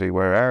community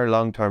where our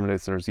long-term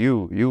listeners,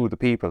 you the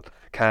people,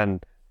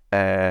 can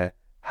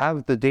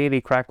have the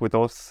daily crack with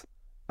us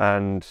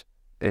and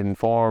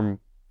inform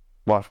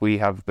what we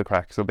have the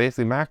crack. So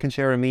basically, Mark can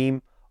share a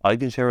meme, I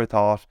can share a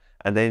thought,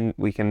 and then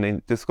we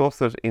can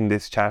discuss it in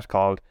this chat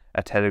called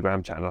a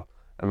Telegram channel.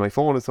 And my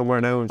phone is somewhere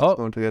now. I'm just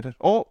going to get it.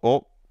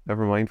 Oh,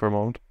 never mind for a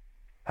moment.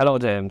 Hello,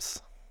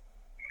 James.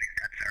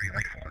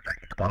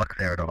 Bollocks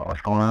there, don't know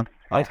what's going on.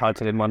 I thought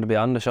you didn't want to be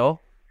on the show.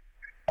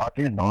 I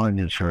didn't know,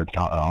 I'm sure it's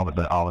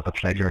always a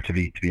pleasure to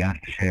be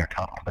asked to share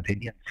thoughts and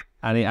opinions.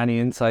 Any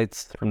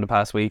insights from the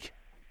past week?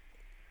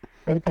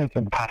 In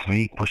the past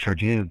week, but sure,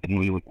 Jill,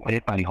 we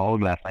played Valley Hall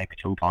last night for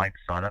 2 points,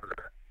 so that was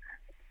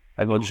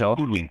A good show.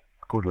 good win.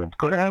 Good win.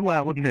 Good, well,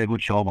 I wouldn't say a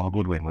good show, but a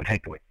good win. We'll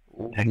take the win.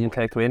 You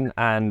take the win.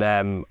 And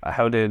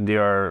how did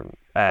your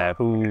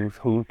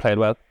who played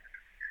well?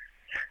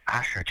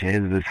 Sure,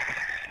 Jill, it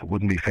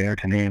wouldn't be fair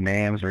to name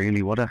names,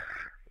 really, would it?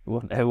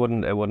 It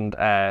wouldn't. What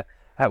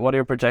are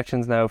your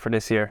projections now for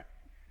this year,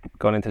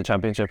 going into the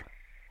championship?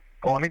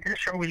 Oh, I mean, this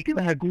sure we'll give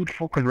it a good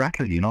fucking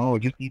rattle, you know. We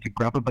just need to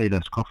grab it by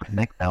the scruff of the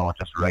neck now and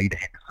just ride it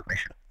into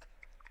submission.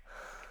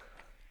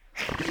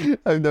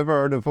 I've never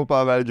heard a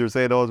football manager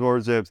say those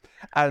words, James.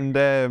 And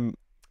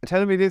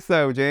tell me this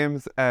now,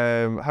 James.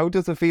 How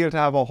does it feel to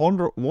have a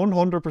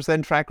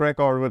 100% track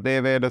record with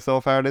Dave Ada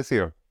so far this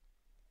year?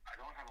 I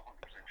don't have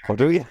 100%. Oh,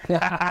 do you?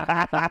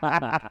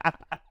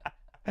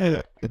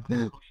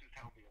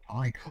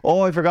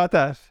 Oh, I forgot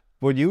that.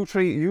 But you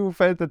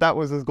felt that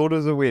was as good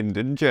as a win,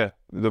 didn't you?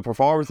 The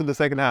performance in the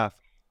second half.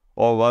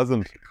 Oh, it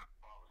wasn't.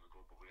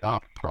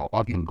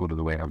 Wasn't good of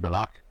the way of the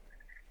lock.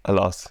 A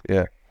loss,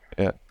 yeah.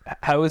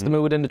 How is the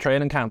mood in the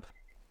training camp?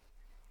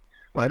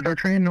 Well, they're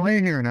training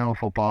away here now,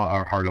 football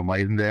or hurling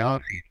wise, and they're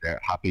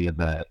happy as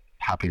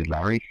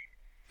Larry.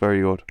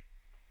 Very good.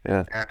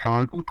 Yeah.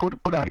 So good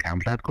out of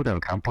camp, lads. Good out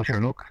of camp. But sure,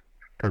 look,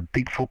 there's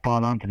big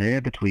football on today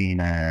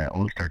between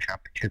Ulster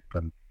Championship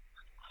and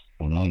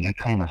all that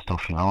kind of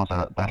stuff, you know.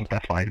 So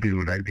that's why I'd be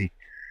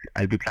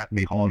planting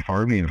me home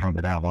for me in front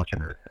of that,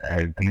 watching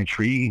an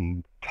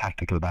intriguing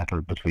tactical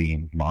battle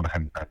between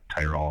Monaghan and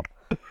Tyrone.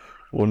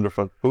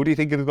 Wonderful. Who do you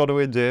think is going to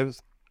win,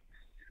 James?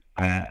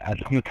 As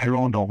long as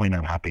Tyrone don't win,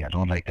 I'm happy. I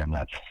don't like them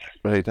lads.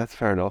 Right, that's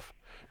fair enough.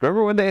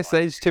 Remember when they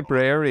sledged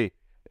Tipperary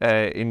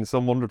in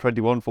some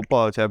under-21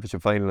 football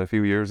championship final a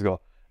few years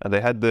ago, and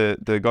they had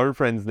the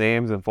girlfriends'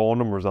 names and phone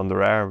numbers on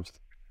their arms?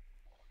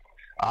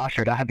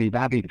 Sure, that'd be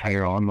the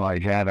Tyrone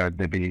boys, yeah.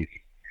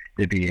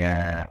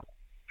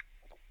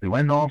 They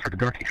went on for the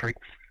dirty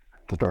tricks.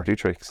 The dirty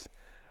tricks.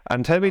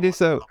 And tell me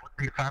this out. I wouldn't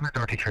be a fan of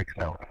dirty tricks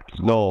now.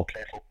 No,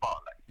 Play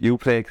football, like, you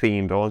play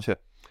clean, don't you?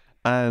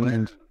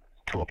 And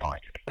to a point.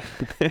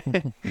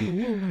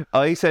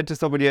 I said to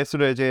somebody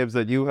yesterday, James,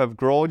 that you have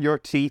grown your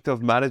teeth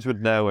of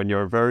management now, and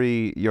you're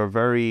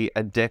very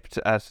adept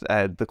at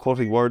the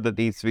cutting word that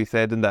needs to be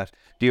said in that.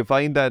 Do you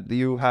find that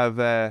you have?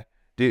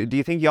 Do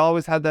you think you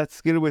always had that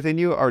skill within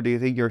you, or do you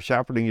think you're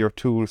sharpening your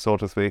tools, so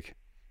to speak,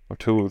 or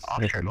tools?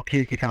 Sure, look,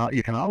 you can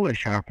always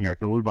sharpen your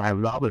tool, but I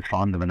was always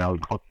fond of an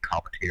old cut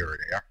commentator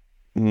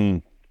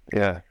there.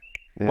 Yeah.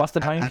 What's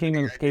the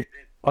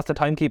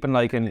timekeeping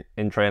like in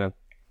training?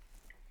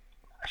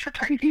 Sure,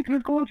 timekeeping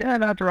is good. Yeah,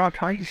 lads are all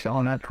tight,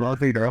 so that's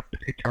lovely. They're up to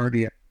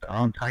 6:30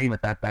 on time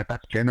at that.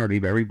 That's generally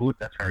very good.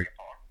 That's very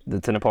important.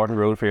 It's an important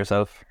rule for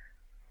yourself.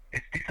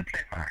 It's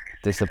discipline, Mark.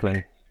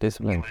 Discipline.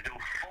 You will do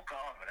fuck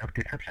all without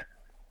discipline.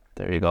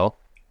 There you go.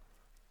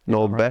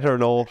 No better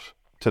note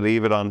to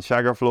leave it on.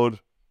 Shagger Flood.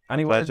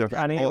 Any words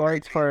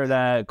for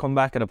the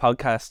comeback of the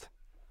podcast?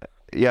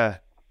 Yeah.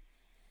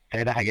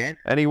 Say that again.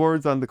 Any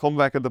words on the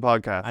comeback of the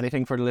podcast?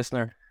 Anything for the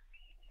listener?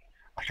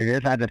 Sure,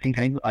 yes, lad, I think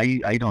I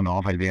don't know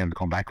if I'll be able to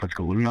come back for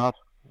school or not.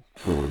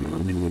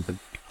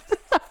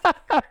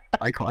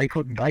 I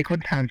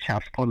couldn't have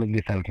chaps pulling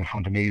this out in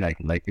front of me like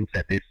you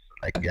said this,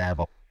 like, yeah,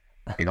 but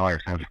you know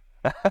yourself.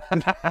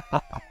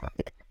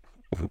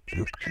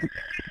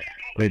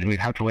 We'd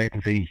have to wait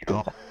and see, you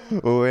know.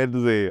 Oh, wait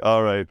and see.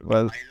 All right.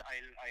 Well,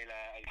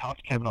 I'll talk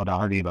to Kevin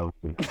O'Doherty about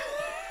it.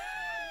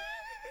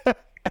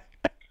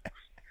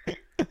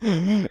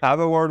 have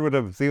a word with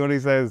him. See what he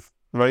says.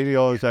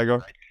 Righty-o,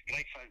 Shagger.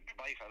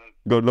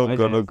 Good luck.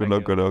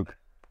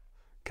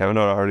 Kevin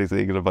O'Doherty's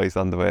legal advice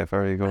on the way.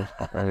 Very good.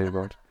 Very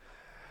good.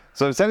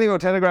 So I'm telling you on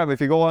Telegram,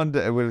 if you go on,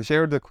 we'll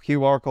share the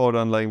QR code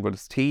online, but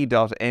it's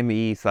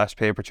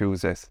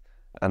t.me/papertuesdays.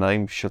 And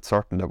I'm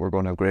certain that we're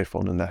going to have great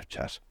fun in that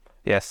chat.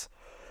 Yes.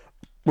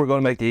 We're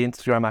going to make the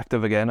Instagram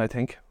active again, I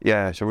think.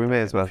 Yeah, sure, we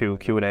may as well. A few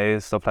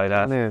Q&As, stuff like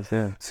that. Yes,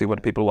 yeah. See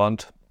what people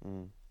want.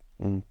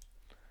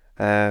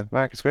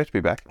 Mark, it's great to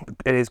be back.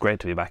 It is great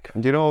to be back.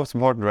 And you know, it's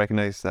important to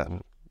recognise that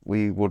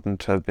we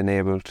wouldn't have been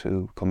able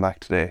to come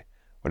back today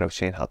without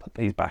Shane Halpin.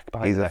 He's back.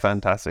 He's a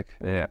fantastic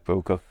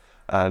vocal.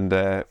 And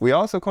we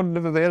also couldn't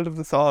have availed of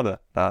the sauna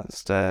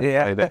last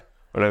Friday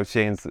without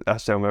Shane's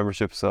Ashdown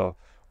membership. So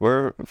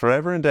we're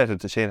forever indebted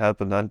to Shane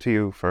Halpin and to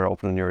you for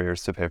opening your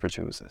ears to Paper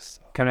Tuesdays.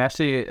 Can we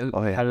actually tell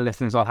the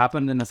listeners what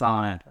happened in the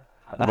sauna?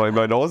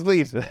 My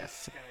nosebleed.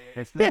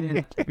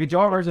 We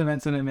your version of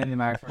incident, mini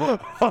Mark.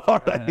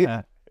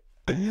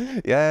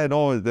 Yeah,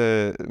 no,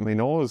 my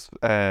nose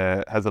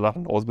has a lot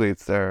of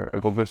nosebleeds there a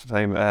good bit of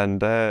time,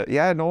 and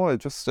it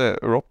just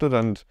erupted,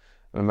 and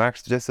Mark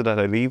suggested that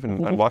I leave and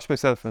wash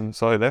myself, and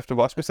so I left to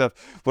wash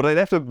myself. But I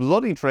left a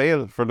bloody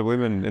trail for the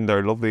women in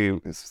their lovely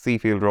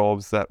Seafield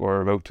robes that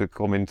were about to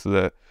come into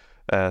the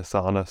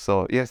sauna.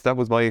 So yes, that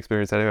was my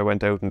experience. Anyway, I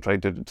went out and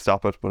tried to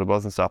stop it, but it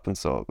wasn't stopping,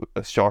 so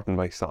it shortened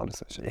my sauna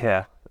session.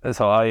 Yeah,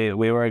 so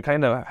we were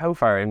kind of, how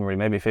far in were we?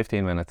 Maybe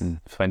 15 minutes,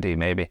 20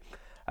 maybe.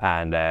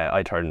 And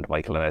I turned to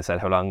Michael and I said,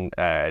 how long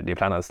do you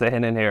plan on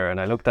staying in here? And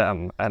I looked at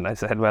him and I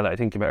said, well, I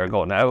think you better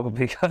go now,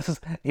 because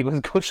he was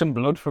gushing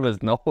blood from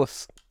his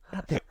nose.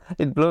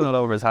 He'd blood all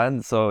over his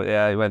hands. So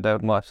yeah, he went out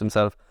and washed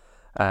himself.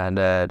 And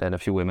then a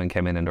few women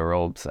came in their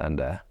robes, and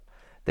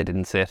they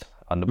didn't sit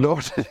on the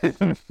blood. They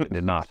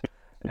did not.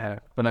 Yeah,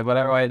 but like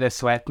whatever way they're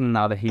sweating,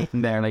 now the heat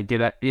in there, like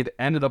it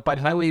ended up by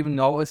the time we even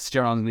noticed,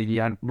 you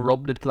had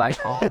rubbed it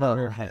like all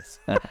over your heads.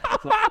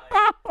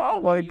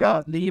 Oh my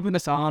God! Leaving the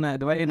sauna,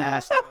 the way it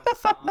has the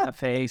sauna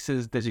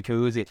faces the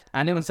jacuzzi,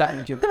 and anyone sat in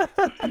the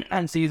jacuzzi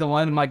and sees a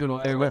one of my good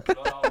way with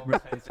blood all over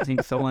his face. I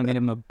think someone gave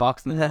him a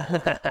box.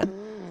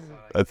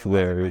 That's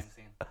hilarious.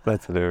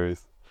 That's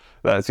hilarious.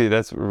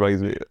 That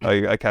reminds me.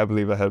 I can't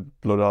believe I had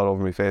blood all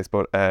over my face.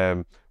 But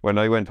when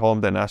I went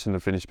home, then Ashton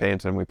had finished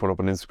painting, and we put up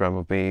an Instagram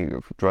of me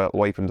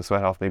wiping the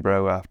sweat off my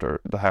brow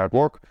after the hard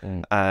work.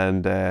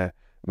 And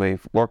my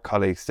work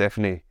colleague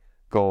Stephanie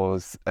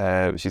goes,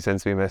 she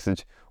sends me a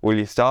message. Will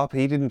you stop?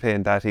 He didn't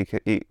paint that. He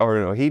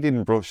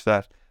didn't brush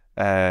that.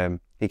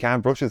 He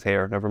can't brush his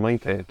hair. Never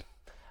mind paint.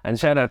 And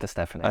shout out to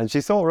Stephanie. And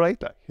she's so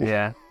right.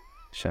 Yeah,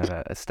 shout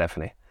out to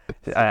Stephanie.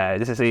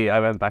 Just to see,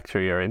 I went back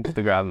through your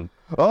Instagram.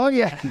 Oh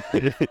yeah.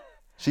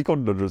 She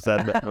couldn't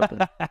understand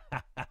that.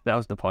 That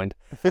was the point.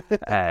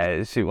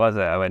 I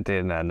went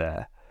in and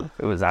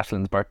it was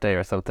Aislinn's birthday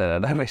or something,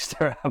 and I wished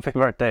her happy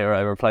birthday, or I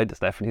replied to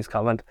Stephanie's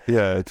comment.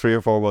 Yeah, 3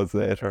 or 4 months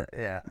later.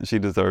 Yeah. She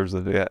deserves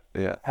it,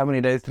 yeah. How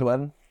many days to the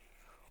wedding?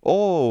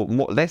 Oh,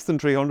 less than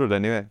 300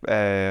 anyway.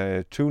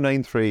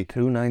 293.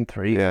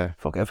 293. Yeah.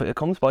 Fuck, it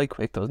comes by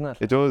quick, doesn't it?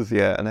 It does,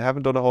 yeah. And I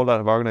haven't done a whole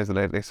lot of organising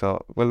lately,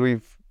 so, well,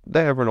 they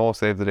never know,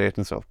 save the date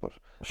and stuff, but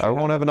I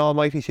won't have an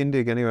almighty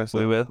shindig anyway. So.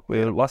 We will.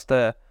 What's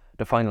the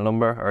final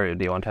number, or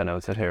do you want to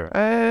announce it here?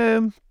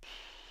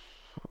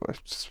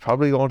 It's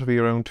probably going to be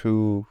around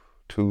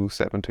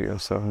 270 or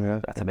so,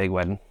 yeah. That's a big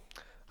wedding.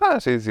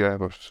 It is, yeah,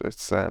 but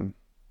it's the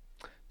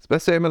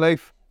best day of my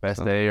life.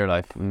 Best day of your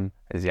life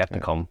is yet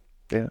to come.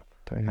 Yeah.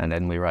 And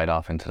then we ride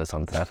off into the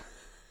sunset.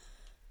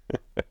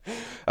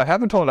 I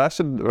haven't told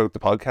Ashton about the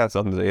podcast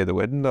on the day of the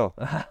wedding, though.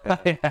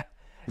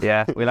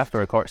 Yeah, we'll have to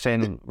record.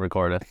 Shane will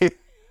record it.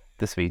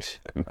 The speech.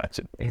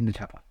 Imagine. In the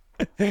chapel.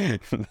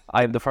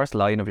 I have the first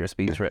line of your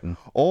speech written.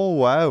 Oh,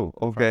 wow.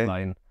 Okay. First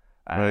line.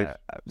 Right.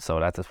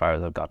 So that's as far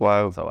as I've got.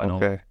 Wow. So I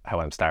know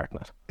how I'm starting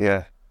it.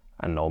 Yeah.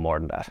 And no more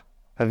than that.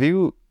 Have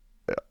you...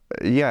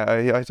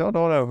 I don't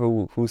know now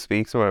who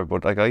speaks or whatever,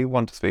 but like I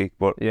want to speak,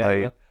 but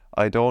I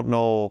don't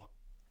know...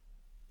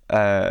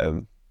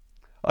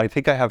 I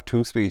think I have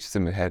 2 speeches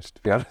in my head, to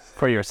be honest.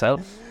 For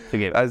yourself? To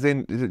give. As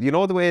in, you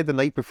know the way the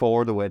night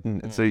before the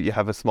wedding, so you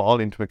have a small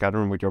intimate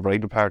gathering with your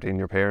bridal party and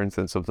your parents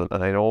and something,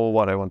 and I know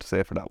what I want to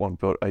say for that one,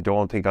 but I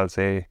don't think I'll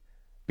say,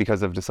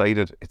 because I've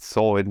decided it's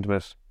so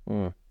intimate,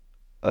 I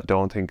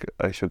don't think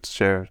I should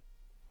share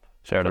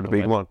the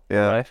big one.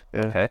 Yeah. Right?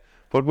 Yeah. Okay.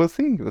 But we'll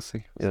see. You'll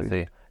see.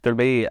 There'll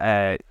be,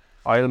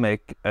 I'll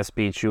make a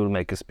speech, you'll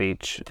make a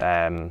speech,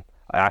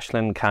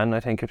 Aisling can, I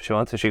think, if she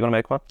wants. Is she going to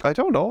make one? I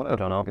don't know. I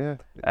don't know.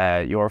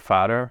 Yeah. Your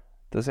father,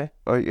 does he?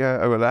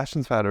 Yeah, well,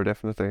 Ashton's father,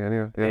 definitely,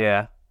 anyway.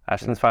 Yeah.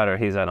 Ashlyn's father,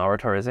 he's an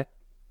orator, is he?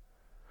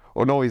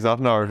 Oh, no, he's not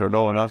an orator.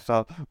 No, not at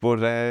all.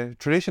 But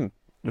tradition.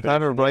 The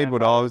father of bride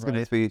would always give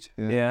a speech.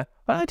 Yeah.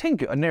 Well, I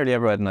think nearly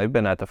every wedding I've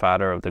been at, the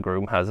father of the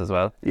groom has as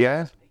well.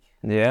 Yeah.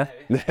 Yeah.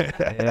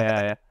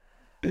 Yeah.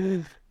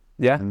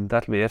 Yeah,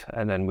 that'll be it.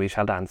 And then we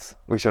shall dance.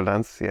 We shall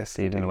dance, yes.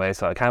 Evening away.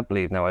 So I can't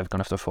believe now I'm going to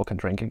have to fucking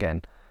drink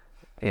again.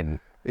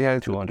 Yeah,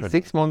 200.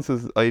 6 months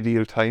is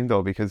ideal time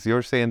though, because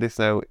you're saying this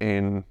now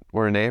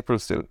we're in April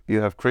still.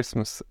 You have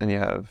Christmas and you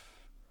have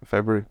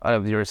February.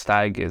 Your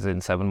stag is in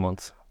 7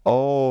 months.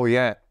 Oh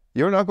yeah,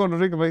 you're not going to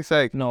drink at my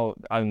stag. No,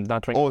 I'm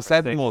not drinking. Oh,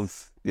 7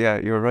 months. Yeah,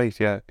 you're right.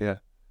 Yeah.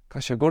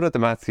 Gosh, you're good at the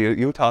maths.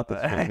 You taught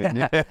this to me,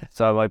 didn't you?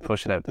 So I might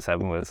push it out to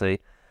 7. We'll see.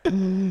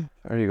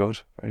 Very good.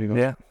 Very good.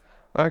 Yeah.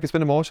 Mark, it's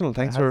been emotional.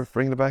 Thanks for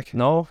bringing it back.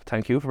 No,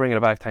 thank you for bringing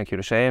it back. Thank you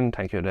to Shane.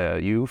 Thank you to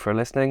you for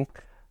listening,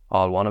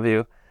 all one of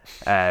you.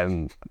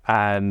 And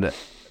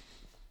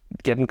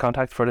get in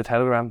contact for the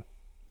Telegram.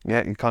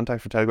 Yeah, in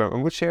contact for Telegram.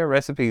 And we'll share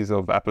recipes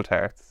of apple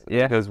tarts.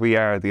 Yeah. Because we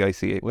are the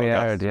ICA podcast. We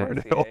are the We're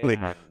the only.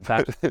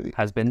 That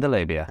has been the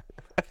labia.